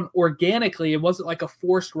grown organically. It wasn't like a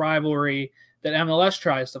forced rivalry that MLS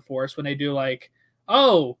tries to force when they do like,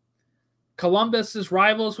 oh, Columbus is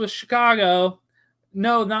rivals with Chicago.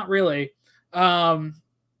 No, not really.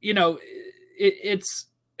 It's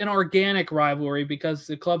an organic rivalry because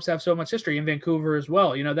the clubs have so much history in Vancouver as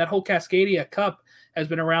well. That whole Cascadia Cup has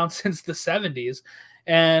been around since the 70s,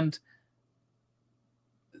 and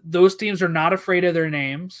those teams are not afraid of their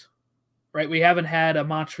names, right? We haven't had a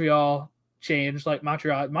Montreal change like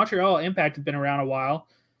Montreal. Montreal Impact had been around a while.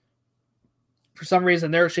 For some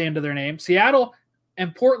reason, they're ashamed of their name. Seattle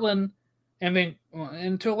and Portland and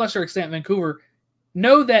to a lesser extent Vancouver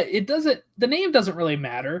know that the name doesn't really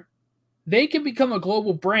matter. They can become a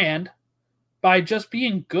global brand by just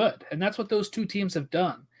being good, and that's what those two teams have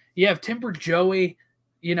done. You have Timber Joey,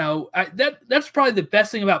 that's probably the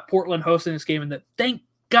best thing about Portland hosting this game, and that thank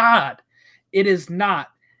God it is not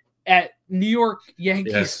at New York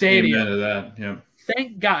Yankee Stadium. Amen to that. Yeah.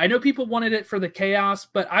 Thank God. I know people wanted it for the chaos,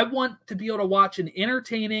 but I want to be able to watch an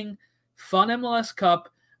entertaining, fun MLS Cup.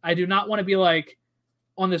 I do not want to be like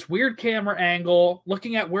on this weird camera angle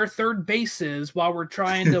looking at where third base is while we're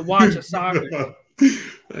trying to watch a soccer game.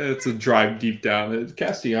 It's a drive deep down.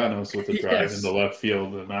 Castellanos with a drive in the left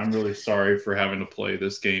field, and I'm really sorry for having to play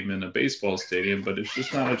this game in a baseball stadium, but it's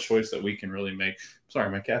just not a choice that we can really make.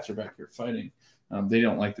 Sorry, my cats are back here fighting. They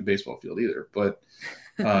don't like the baseball field either. But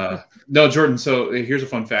no, Jordan, so here's a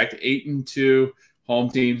fun fact. 8-2 home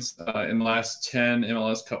teams in the last 10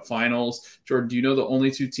 MLS Cup finals. Jordan, do you know the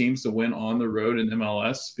only two teams to win on the road in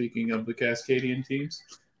MLS, speaking of the Cascadian teams?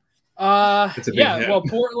 Well,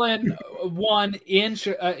 Portland won in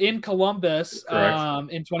Columbus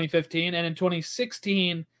in 2015, and in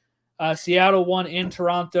 2016, Seattle won in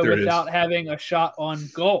Toronto without having a shot on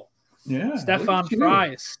goal. Yeah, Stefan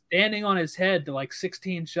Fry standing on his head to like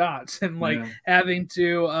 16 shots and having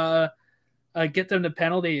to get them to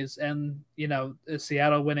penalties, and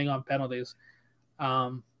Seattle winning on penalties. I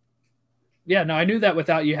knew that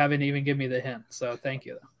without you having even given me the hint. So thank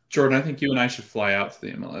you. Jordan, I think you and I should fly out to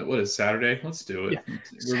the MLS. What is Saturday? Let's do it. Yeah.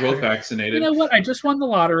 We're both vaccinated. You know what? I just won the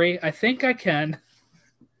lottery. I think I can.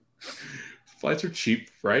 Flights are cheap,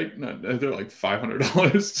 right? They're like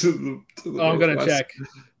 $500 to the I'm going to check.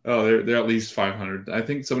 Oh, they're at least $500. I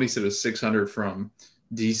think somebody said it was $600 from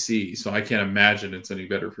DC, so I can't imagine it's any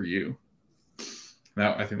better for you.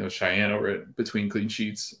 Now, I think that was Cheyenne over at Between Clean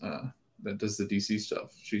Sheets that does the DC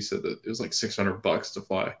stuff. She said that it was like $600 to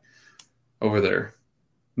fly over there.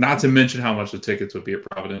 Not to mention how much the tickets would be at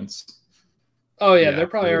Providence. Oh, yeah, they're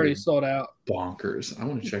probably already sold out. Bonkers. I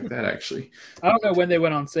want to check that, actually. I don't know when they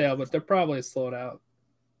went on sale, but they're probably sold out.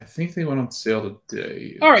 I think they went on sale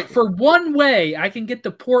today. All right, for one way, I can get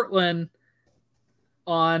to Portland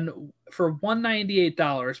for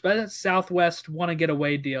 $198, but that's Southwest want to get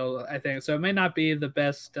away deal, I think. So it may not be the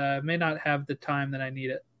best. May not have the time that I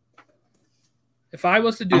need it. If I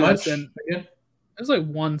was to do this, then it was like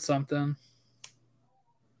one something.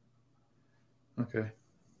 Okay.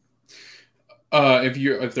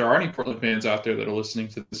 If there are any Portland fans out there that are listening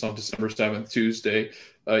to this on December 7th, Tuesday,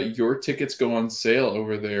 your tickets go on sale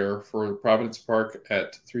over there for Providence Park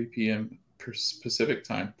at 3 p.m. Pacific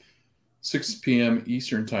time, 6 p.m.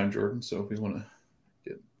 Eastern time, Jordan. So if we want to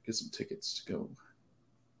get some tickets to go.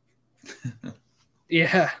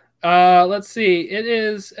 Yeah. Let's see.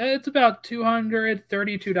 It's about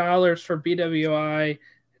 $232 for BWI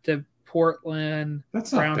to Portland.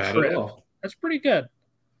 That's not bad trip. At all. That's pretty good.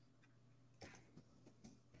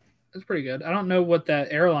 That's pretty good. I don't know what that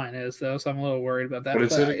airline is though, so I'm a little worried about that. What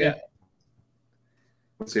is it again?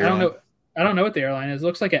 What's the airline? I don't know what the airline is. It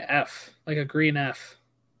looks like an F, like a green F.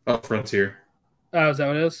 Oh, Frontier. Oh, is that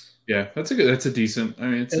what it is? Yeah, that's a decent. I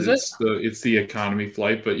mean, it's the economy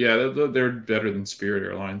flight, but yeah, they're better than Spirit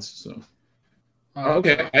Airlines. So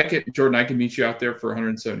okay, Jordan, I can meet you out there for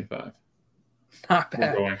 $175. Not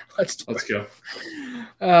bad. We're going. Let's go.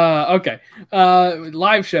 Okay.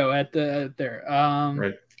 Live show at there.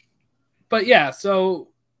 Right. But yeah, so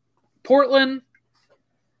Portland.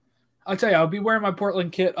 I'll tell you, I'll be wearing my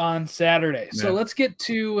Portland kit on Saturday. Yeah. So let's get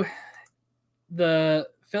to the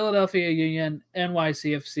Philadelphia Union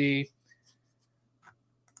NYCFC.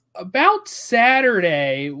 About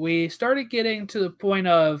Saturday, we started getting to the point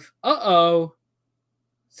of,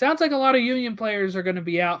 sounds like a lot of Union players are going to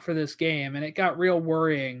be out for this game, and it got real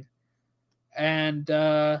worrying. And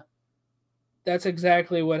that's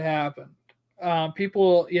exactly what happened.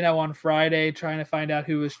 People, on Friday trying to find out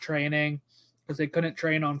who was training because they couldn't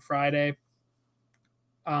train on Friday.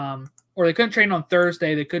 or they couldn't train on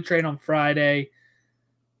Thursday. They could train on Friday,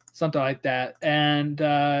 something like that. And,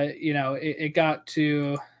 it got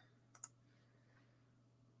to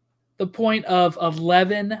the point of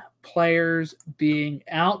 11 players being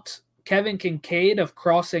out. Kevin Kincaid of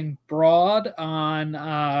Crossing Broad on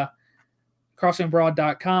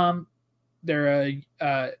crossingbroad.com. They're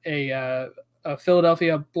a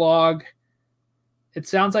Philadelphia blog. It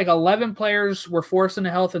sounds like 11 players were forced into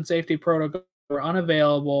health and safety protocol, were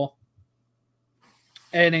unavailable,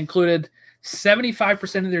 and included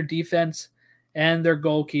 75% of their defense and their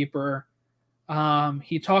goalkeeper.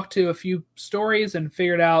 He talked to a few stories and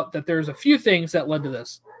figured out that there's a few things that led to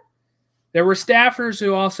this. There were staffers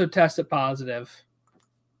who also tested positive.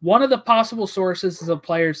 One of the possible sources is a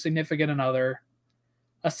player's significant other.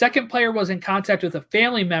 A second player was in contact with a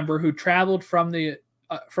family member who traveled from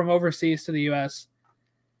overseas to the U.S.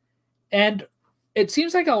 And it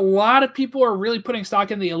seems like a lot of people are really putting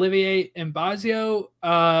stock in the Olivier Mbazio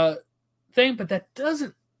thing, but that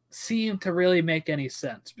doesn't seem to really make any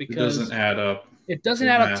sense because it doesn't add up. It doesn't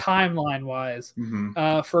add up timeline-wise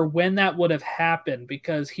for when that would have happened,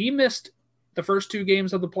 because he missed the first 2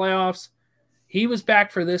 games of the playoffs. He was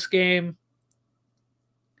back for this game.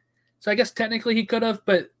 So I guess technically he could have,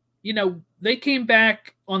 but, they came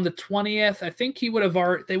back on the 20th. I think they would have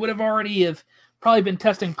already probably been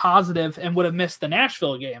testing positive and would have missed the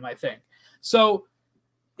Nashville game, I think. So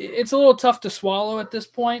it's a little tough to swallow at this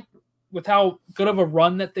point with how good of a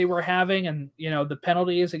run that they were having, and, the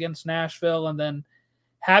penalties against Nashville, and then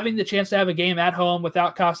having the chance to have a game at home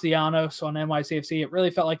without Castellanos on NYCFC. It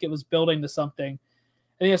really felt like it was building to something.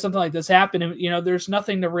 And if something like this happened, and, there's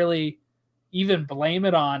nothing to really even blame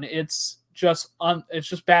it on. It's just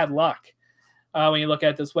bad luck when you look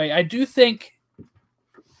at it this way. I do think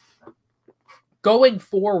going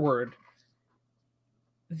forward,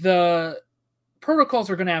 the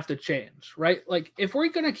protocols are going to have to change, right? Like, if we're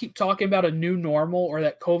going to keep talking about a new normal or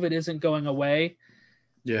that COVID isn't going away,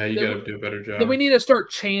 yeah, you got to do a better job. Then we need to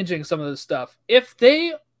start changing some of this stuff. If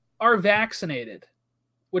they are vaccinated,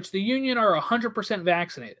 which the union are 100%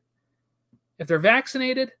 vaccinated, if they're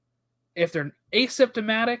vaccinated, if they're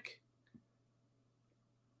asymptomatic,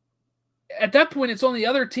 at that point, it's on the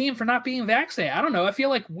other team for not being vaccinated. I don't know. I feel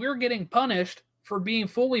like we're getting punished for being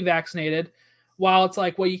fully vaccinated, while it's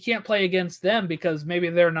like, well, you can't play against them because maybe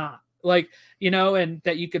they're not. Like, and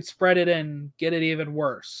that you could spread it and get it even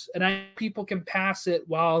worse. And people can pass it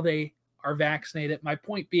while they are vaccinated. My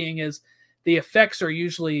point being is the effects are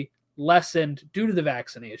usually lessened due to the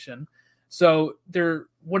vaccination. So there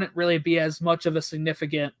wouldn't really be as much of a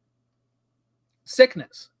significant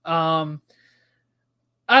sickness. I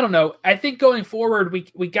don't know. I think going forward,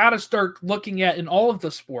 we got to start looking at, in all of the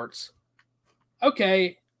sports,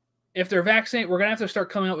 okay, if they're vaccinated, we're going to have to start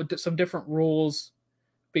coming up with some different rules,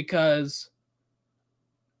 because,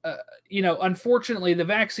 unfortunately, fortunately, the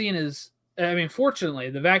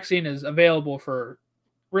vaccine is available for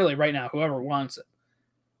really right now, whoever wants it.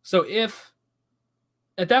 So if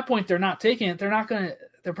at that point they're not taking it,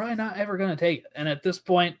 they're probably not ever going to take it. And at this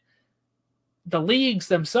point, the leagues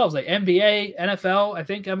themselves, like NBA, NFL, I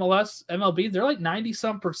think MLS, MLB, they're like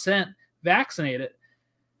 90% vaccinated.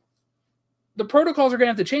 The protocols are going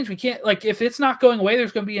to have to change. We can't, like, if it's not going away,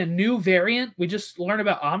 there's going to be a new variant. We just learned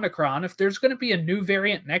about Omicron. If there's going to be a new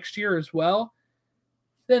variant next year as well,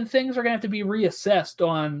 then things are going to have to be reassessed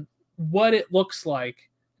on what it looks like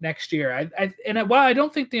next year. While I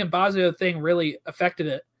don't think the Mbazio thing really affected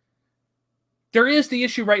it, there is the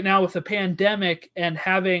issue right now with the pandemic and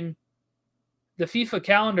having the FIFA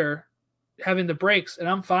calendar having the breaks, and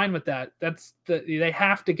I'm fine with that. They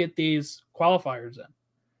have to get these qualifiers in.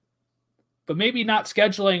 But maybe not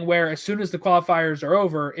scheduling where as soon as the qualifiers are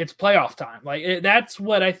over, it's playoff time. That's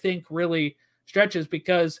what I think really stretches,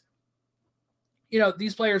 because,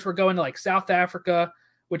 these players were going to like South Africa,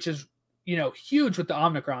 which is, huge with the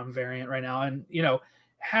Omicron variant right now. And,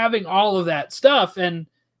 having all of that stuff, and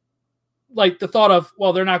like the thought of,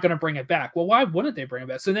 well, they're not going to bring it back. Well, why wouldn't they bring it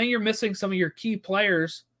back? So then you're missing some of your key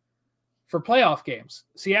players for playoff games.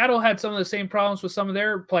 Seattle had some of the same problems with some of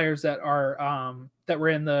their players that are that were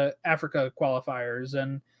in the Africa qualifiers,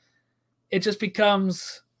 and it just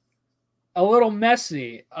becomes a little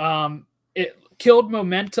messy. It killed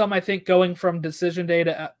momentum, I think, going from decision day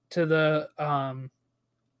to the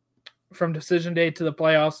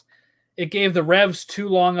playoffs. It gave the Revs too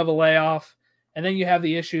long of a layoff, and then you have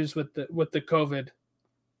the issues with the COVID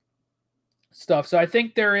stuff. So I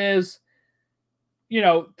think there is,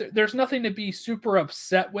 there's nothing to be super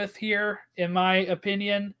upset with here, in my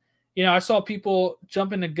opinion. I saw people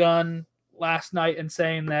jumping the gun last night and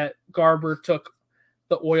saying that Garber took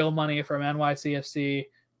the oil money from NYCFC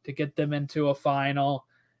to get them into a final.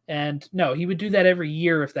 And no, he would do that every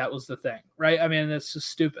year if that was the thing, right? I mean, that's just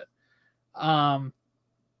stupid.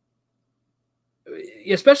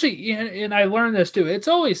 Especially, and I learned this too, it's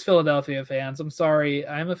always Philadelphia fans. I'm sorry,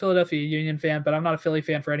 I'm a Philadelphia Union fan, but I'm not a Philly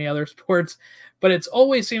fan for any other sports. But it's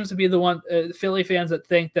always seems to be the one Philly fans that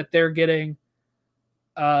think that they're getting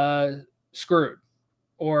screwed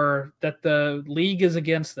or that the league is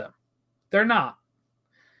against them. They're not.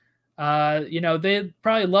 They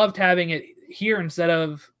probably loved having it here instead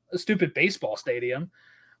of a stupid baseball stadium.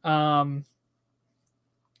 And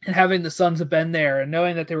having the Suns have been there and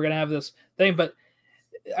knowing that they were going to have this thing. But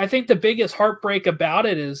I think the biggest heartbreak about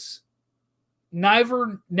it is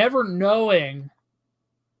never knowing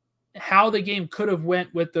how the game could have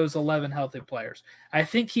went with those 11 healthy players. I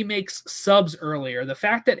think he makes subs earlier. The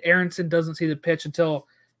fact that Aronson doesn't see the pitch until,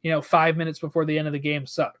 5 minutes before the end of the game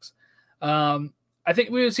sucks. I think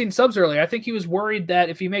we would have seen subs earlier. I think he was worried that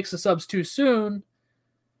if he makes the subs too soon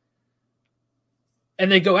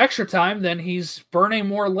and they go extra time, then he's burning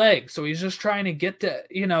more legs. So he's just trying to get to,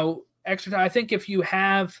 extra time. I think if you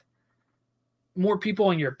have more people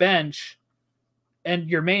on your bench and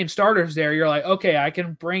your main starters there, you're like, okay, I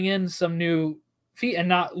can bring in some new feet and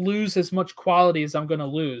not lose as much quality as I'm going to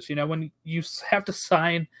lose. When you have to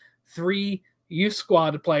sign 3 youth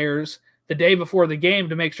squad players the day before the game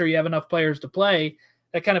to make sure you have enough players to play,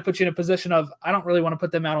 that kind of puts you in a position of, I don't really want to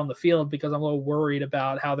put them out on the field because I'm a little worried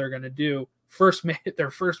about how they're going to do their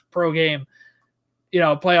first pro game,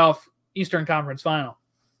 playoff Eastern Conference final.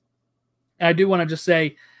 And I do want to just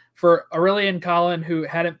say, for Aurelian Collin, who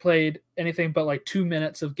hadn't played anything but like 2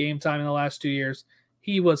 minutes of game time in the last 2 years,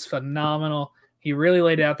 he was phenomenal. He really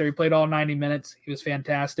laid it out there. He played all 90 minutes. He was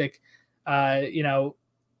fantastic. He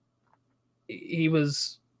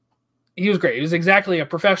was great. He was exactly a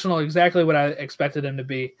professional, exactly what I expected him to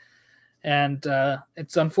be. And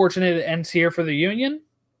it's unfortunate it ends here for the Union,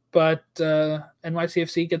 but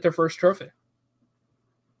NYCFC get their first trophy.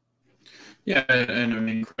 Yeah, and I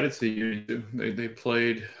mean, credit to the Union too. They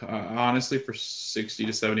played, honestly, for 60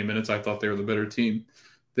 to 70 minutes. I thought they were the better team.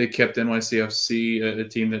 They kept NYCFC a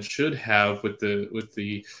team that should have, with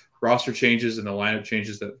the roster changes and the lineup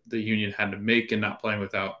changes that the Union had to make, and not playing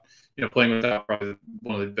without probably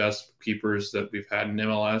one of the best keepers that we've had in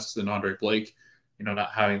MLS, and Andre Blake.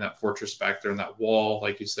 Not having that fortress back there and that wall,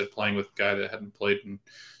 like you said, playing with a guy that hadn't played in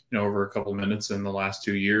over a couple of minutes in the last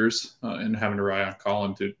 2 years, and having to rely on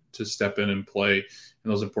Collin to step in and play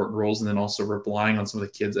in those important roles, and then also relying on some of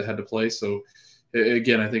the kids that had to play. So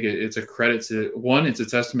again, I think it's a credit to one. It's a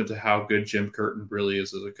testament to how good Jim Curtin really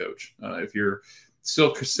is as a coach. If you're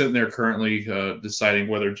still sitting there currently deciding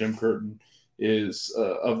whether Jim Curtin is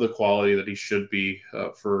of the quality that he should be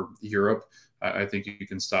for Europe, I think you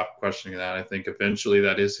can stop questioning that. I think eventually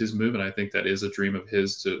that is his move, and I think that is a dream of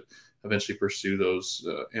his to eventually pursue those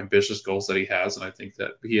ambitious goals that he has. And I think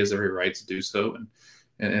that he has every right to do so.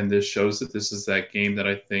 And this shows that this is that game that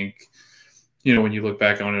I think, when you look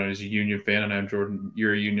back on it as a Union fan, and I'm Jordan,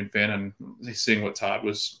 you're a Union fan, and seeing what Todd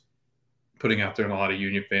was putting out there and a lot of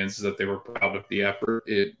Union fans is that they were proud of the effort.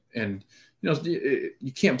 You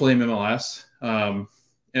can't blame MLS. And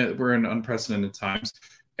we're in unprecedented times.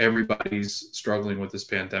 Everybody's struggling with this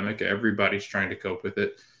pandemic. Everybody's trying to cope with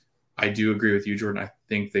it. I do agree with you, Jordan. I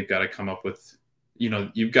think they've got to come up with,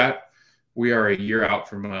 we are a year out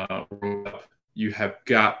from World Cup. You have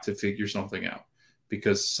got to figure something out,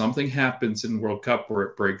 because something happens in World Cup where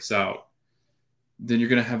it breaks out. Then you're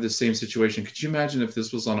going to have the same situation. Could you imagine if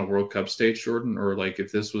this was on a World Cup stage, Jordan, or like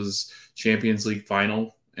if this was Champions League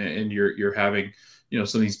final and you're having,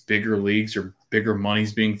 some of these bigger leagues or bigger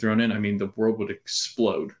monies being thrown in? I mean, the world would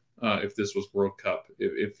explode if this was World Cup.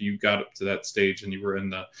 If you got up to that stage and you were in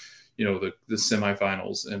the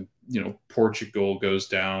semifinals and, Portugal goes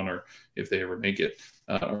down, or if they ever make it,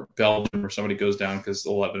 or Belgium or somebody goes down because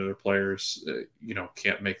 11 other players,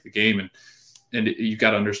 can't make the game. And you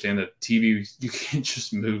got to understand that TV, you can't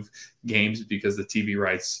just move games because the TV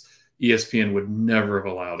rights, ESPN would never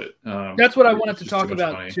have allowed it. That's what I wanted to talk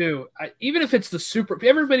about too. Even if it's the Super,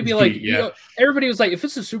 everybody be like, everybody was like, if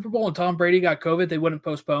it's the Super Bowl and Tom Brady got COVID, they wouldn't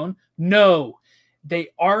postpone. No, they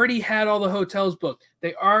already had all the hotels booked.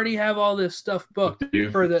 They already have all this stuff booked they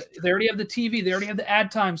already have the TV. They already have the ad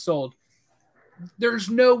time sold. There's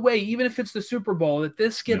no way, even if it's the Super Bowl, that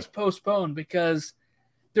this gets postponed, because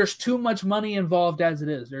there's too much money involved as it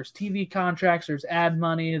is. There's TV contracts, there's ad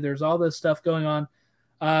money, there's all this stuff going on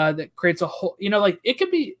that creates a whole, it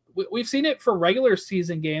could be, we've seen it for regular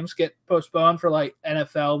season games get postponed for like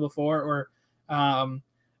NFL before,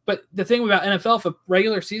 but the thing about NFL, if a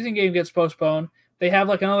regular season game gets postponed, they have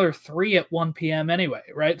like another 3 at 1 p.m. anyway,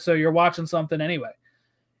 right? So you're watching something anyway.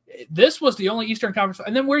 This was the only Eastern Conference.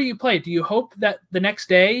 And then where you play, do you hope that the next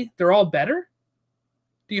day they're all better?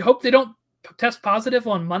 Do you hope they don't test positive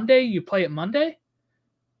on Monday? You play it Monday?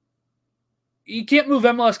 You can't move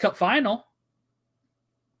MLS Cup final.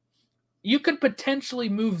 You could potentially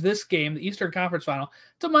move this game, the Eastern Conference final,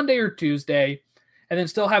 to Monday or Tuesday, and then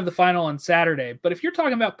still have the final on Saturday. But if you're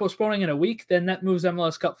talking about postponing it a week, then that moves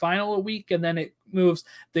MLS Cup final a week, and then it moves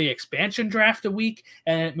the expansion draft a week,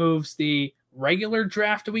 and it moves the regular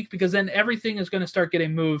draft a week, because then everything is going to start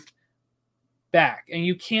getting moved back. And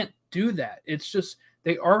you can't do that. It's just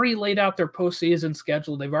they already laid out their postseason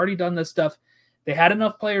schedule. They've already done this stuff. They had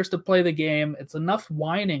enough players to play the game. It's enough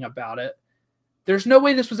whining about it. There's no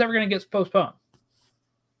way this was ever going to get postponed.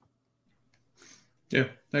 Yeah,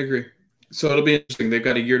 I agree. So it'll be interesting. They've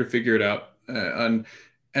got a year to figure it out. And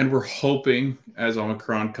we're hoping, as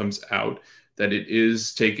Omicron comes out, that it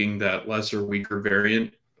is taking that lesser, weaker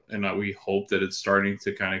variant. And we hope that it's starting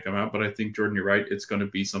to kind of come out. But I think, Jordan, you're right. It's going to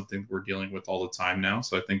be something we're dealing with all the time now.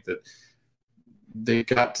 So I think that they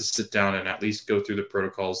got to sit down and at least go through the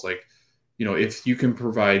protocols. Like, if you can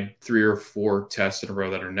provide 3 or 4 tests in a row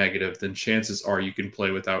that are negative, then chances are you can play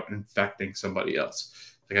without infecting somebody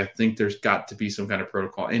else. Like, I think there's got to be some kind of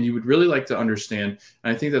protocol. And you would really like to understand,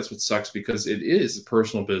 and I think that's what sucks, because it is a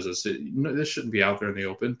personal business. This shouldn't be out there in the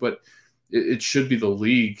open, but it should be the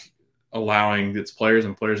league allowing its players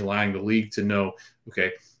and players allowing the league to know,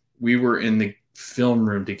 okay, we were in the film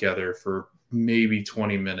room together for maybe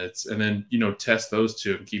 20 minutes and then, test those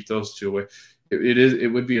 2 and keep those 2 away. It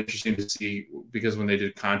would be interesting to see, because when they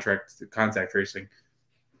did contact tracing,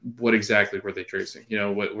 what exactly were they tracing?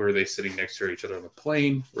 What were they sitting next to each other on the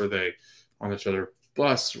plane? Were they on each other's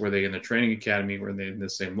bus? Were they in the training academy? Were they in the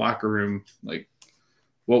same locker room? Like,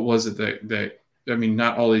 what was it that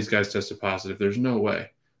not all these guys tested positive. There's no way.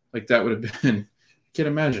 Like, that would have been, I can't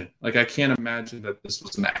imagine. Like, I can't imagine that this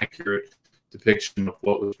was an accurate depiction of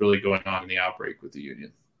what was really going on in the outbreak with the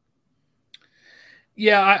Union.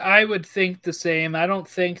 Yeah, I would think the same. I don't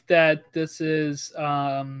think that this is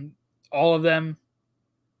all of them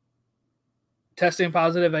testing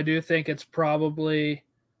positive. I do think it's probably,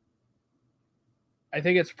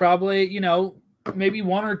 maybe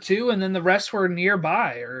 1 or 2, and then the rest were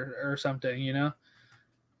nearby or something, All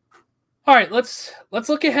right, let's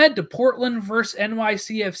look ahead to Portland versus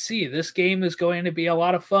NYCFC. This game is going to be a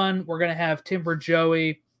lot of fun. We're going to have Timber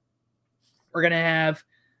Joey. We're going to have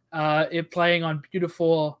it playing on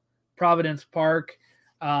beautiful Providence Park.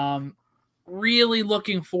 Really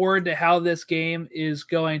looking forward to how this game is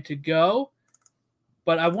going to go.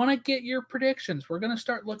 But I want to get your predictions. We're going to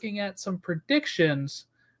start looking at some predictions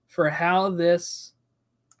for how this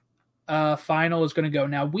final is going to go.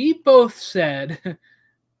 Now, we both said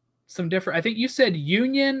some different. I think you said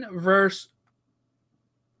Union versus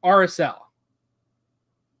RSL.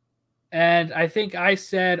 And I think I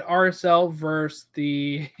said RSL versus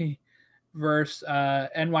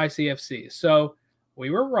NYCFC. So we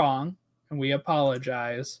were wrong, and we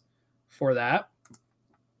apologize for that,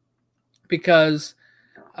 because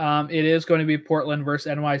it is going to be Portland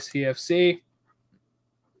versus NYCFC,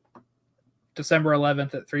 December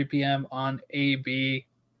 11th at 3 p.m. on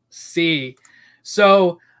ABC.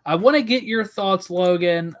 So I want to get your thoughts,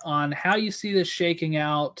 Logan, on how you see this shaking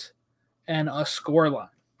out and a scoreline.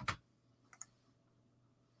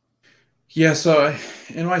 Yeah, so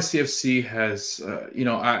NYCFC has,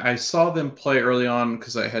 I saw them play early on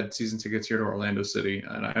because I had season tickets here to Orlando City,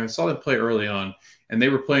 and I saw them play early on, and they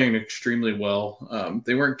were playing extremely well.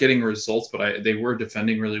 They weren't getting results, but they were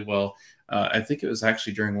defending really well. I think it was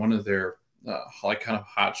actually during one of their kind of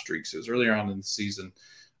hot streaks. It was earlier on in the season.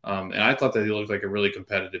 And I thought that they looked like a really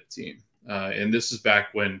competitive team. And this is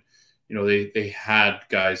back when, they had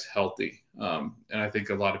guys healthy. And I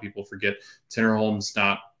think a lot of people forget Tanner Holm's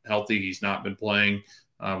not healthy. He's not been playing,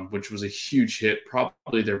 which was a huge hit.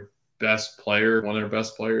 Probably their best player, one of their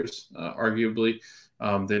best players, arguably.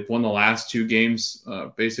 They've won the last 2 games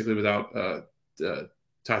basically without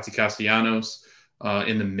Tati Castellanos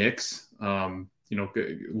in the mix.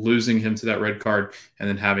 Losing him to that red card and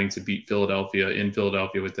then having to beat Philadelphia in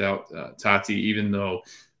Philadelphia without Tati, even though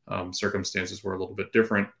circumstances were a little bit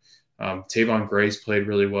different. Tavon Grace played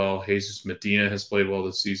really well. Jesus Medina has played well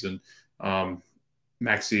this season.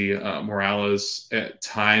 Maxi Morales at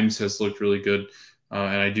times has looked really good.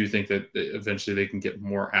 And I do think that eventually they can get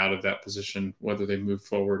more out of that position, whether they move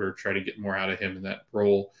forward or try to get more out of him in that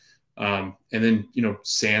role. And then,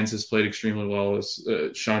 Sands has played extremely well. As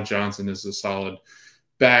Sean Johnson is a solid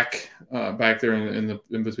back there in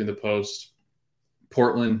between the posts.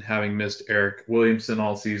 Portland, having missed Eric Williamson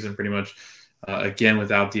all season, pretty much, again,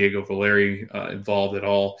 without Diego Valeri involved at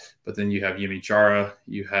all. But then you have Yimi Chara,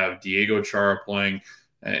 you have Diego Chara playing.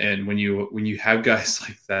 And when you have guys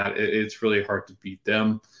like that, it's really hard to beat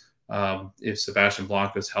them. If Sebastian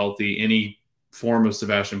Blanco is healthy, any form of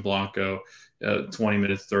Sebastian Blanco, 20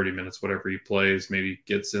 minutes, 30 minutes, whatever he plays, maybe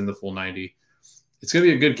gets in the full 90. It's going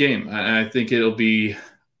to be a good game. I think it'll be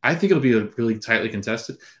a really tightly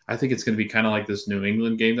contested. I think it's going to be kind of like this New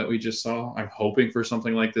England game that we just saw. I'm hoping for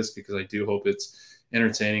something like this because I do hope it's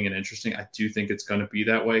entertaining and interesting. I do think it's going to be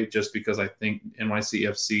that way just because I think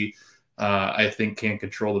NYCFC, I think, can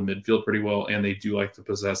control the midfield pretty well, and they do like to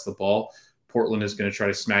possess the ball. Portland is going to try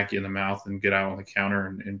to smack you in the mouth and get out on the counter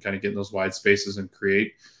and kind of get in those wide spaces and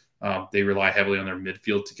create. They rely heavily on their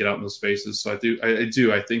midfield to get out in those spaces. So I think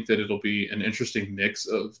that it'll be an interesting mix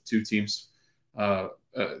of two teams,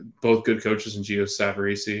 both good coaches in Gio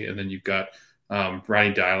Savarese, and then you've got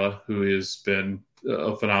Ronny Deila, who has been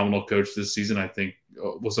a phenomenal coach this season. I think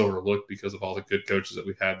was overlooked because of all the good coaches that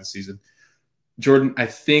we've had this season. Jordan, I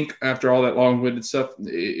think after all that long-winded stuff,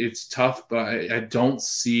 it's tough, but I don't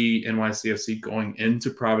see NYCFC going into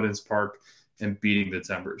Providence Park and beating the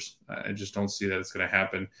Timbers. I just don't see that it's going to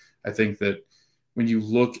happen. I think that when you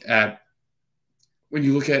look at a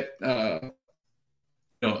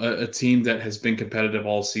team that has been competitive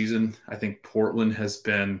all season, I think Portland has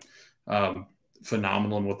been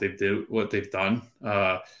phenomenal in what they've done.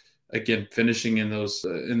 Again, finishing in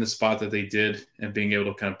the spot that they did and being able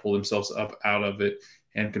to kind of pull themselves up out of it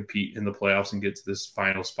and compete in the playoffs and get to this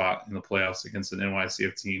final spot in the playoffs against an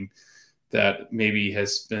NYCF team that maybe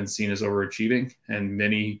has been seen as overachieving, and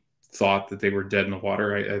many thought that they were dead in the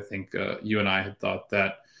water. I think you and I had thought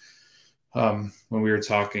that when we were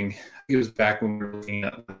talking. It was back when we were looking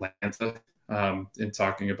at Atlanta and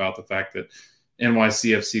talking about the fact that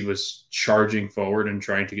NYCFC was charging forward and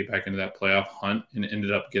trying to get back into that playoff hunt and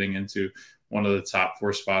ended up getting into one of the top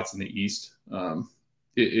 4 spots in the East.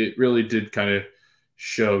 It really did kind of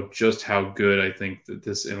show just how good I think that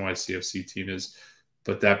this NYCFC team is.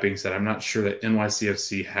 But that being said, I'm not sure that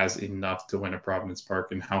NYCFC has enough to win at Providence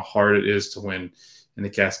Park, and how hard it is to win in the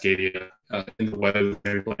Cascadia, in the weather that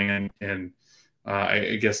they're playing in, and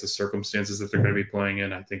I guess the circumstances that they're going to be playing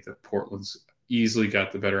in. I think that Portland's easily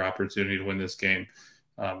got the better opportunity to win this game.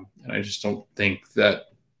 And I just don't think that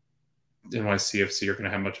NYCFC are going to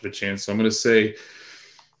have much of a chance. So I'm going to say,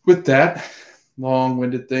 with that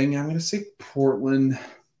long-winded thing, I'm going to say Portland. I'm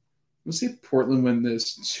going to say Portland win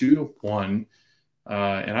this 2-1.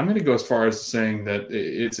 And I'm going to go as far as saying that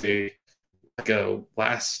it's a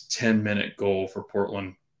last 10-minute goal for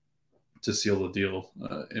Portland to seal the deal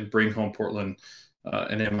and bring home Portland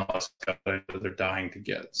an MLS Cup that they're dying to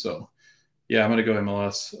get. So, yeah, I'm going to go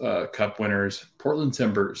MLS Cup winners, Portland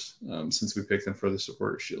Timbers, since we picked them for the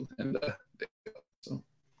Supporter Shield. And so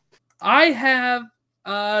I have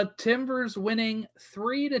Timbers winning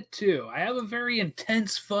 3-2. I have a very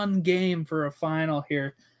intense, fun game for a final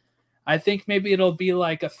here. I think maybe it'll be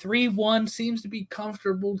like a 3-1, seems to be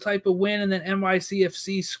comfortable type of win, and then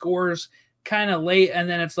NYCFC scores kind of late, and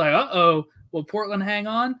then it's like, uh-oh, will Portland hang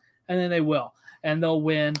on? And then they will. And they'll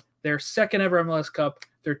win their second ever MLS Cup,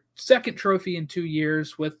 their second trophy in 2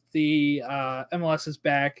 years with the MLS's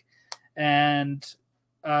back, and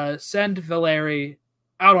send Valeri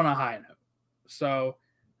out on a high note. So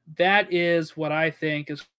that is what I think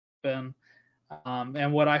has been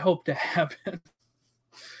and what I hope to happen.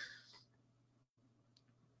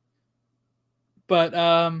 But,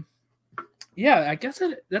 yeah, I guess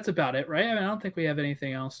that's about it, right? I mean, I don't think we have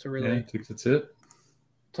anything else to really I think that's it.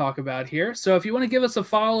 Talk about here. So if you want to give us a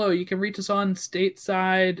follow, you can reach us on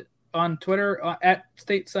Stateside on Twitter at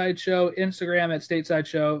Stateside Show, Instagram at Stateside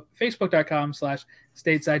Show,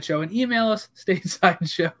 Facebook.com/Stateside Show, and email us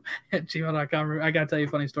statesideshow@gmail.com. I got to tell you a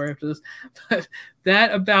funny story after this. But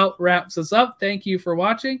that about wraps us up. Thank you for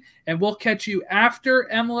watching, and we'll catch you after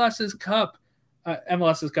MLS's Cup. We'll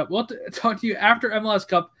talk to you after MLS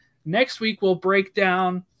Cup. Next week, we'll break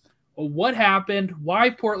down what happened, why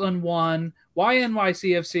Portland won, why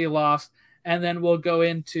NYCFC lost, and then we'll go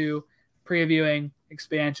into previewing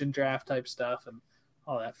expansion draft type stuff and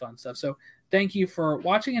all that fun stuff. So thank you for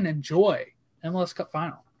watching and enjoy MLS Cup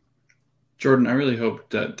Final. Jordan, I really hope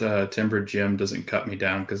that Timber Jim doesn't cut me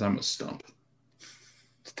down because I'm a stump.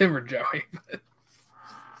 It's Timber Joey.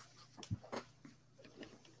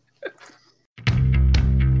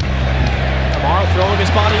 Kamara throwing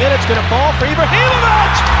his body in. It's going to fall for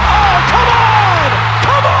Ibrahimovic. Oh,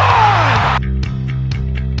 come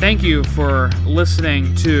on! Thank you for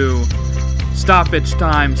listening to Stoppage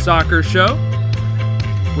Time Soccer Show.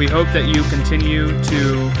 We hope that you continue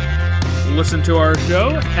to listen to our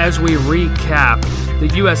show as we recap the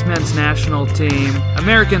U.S. men's national team,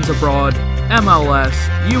 Americans abroad, MLS,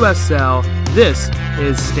 USL. This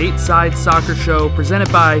is Stateside Soccer Show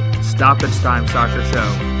presented by Stoppage Time Soccer Show.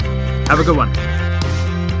 Have a good one.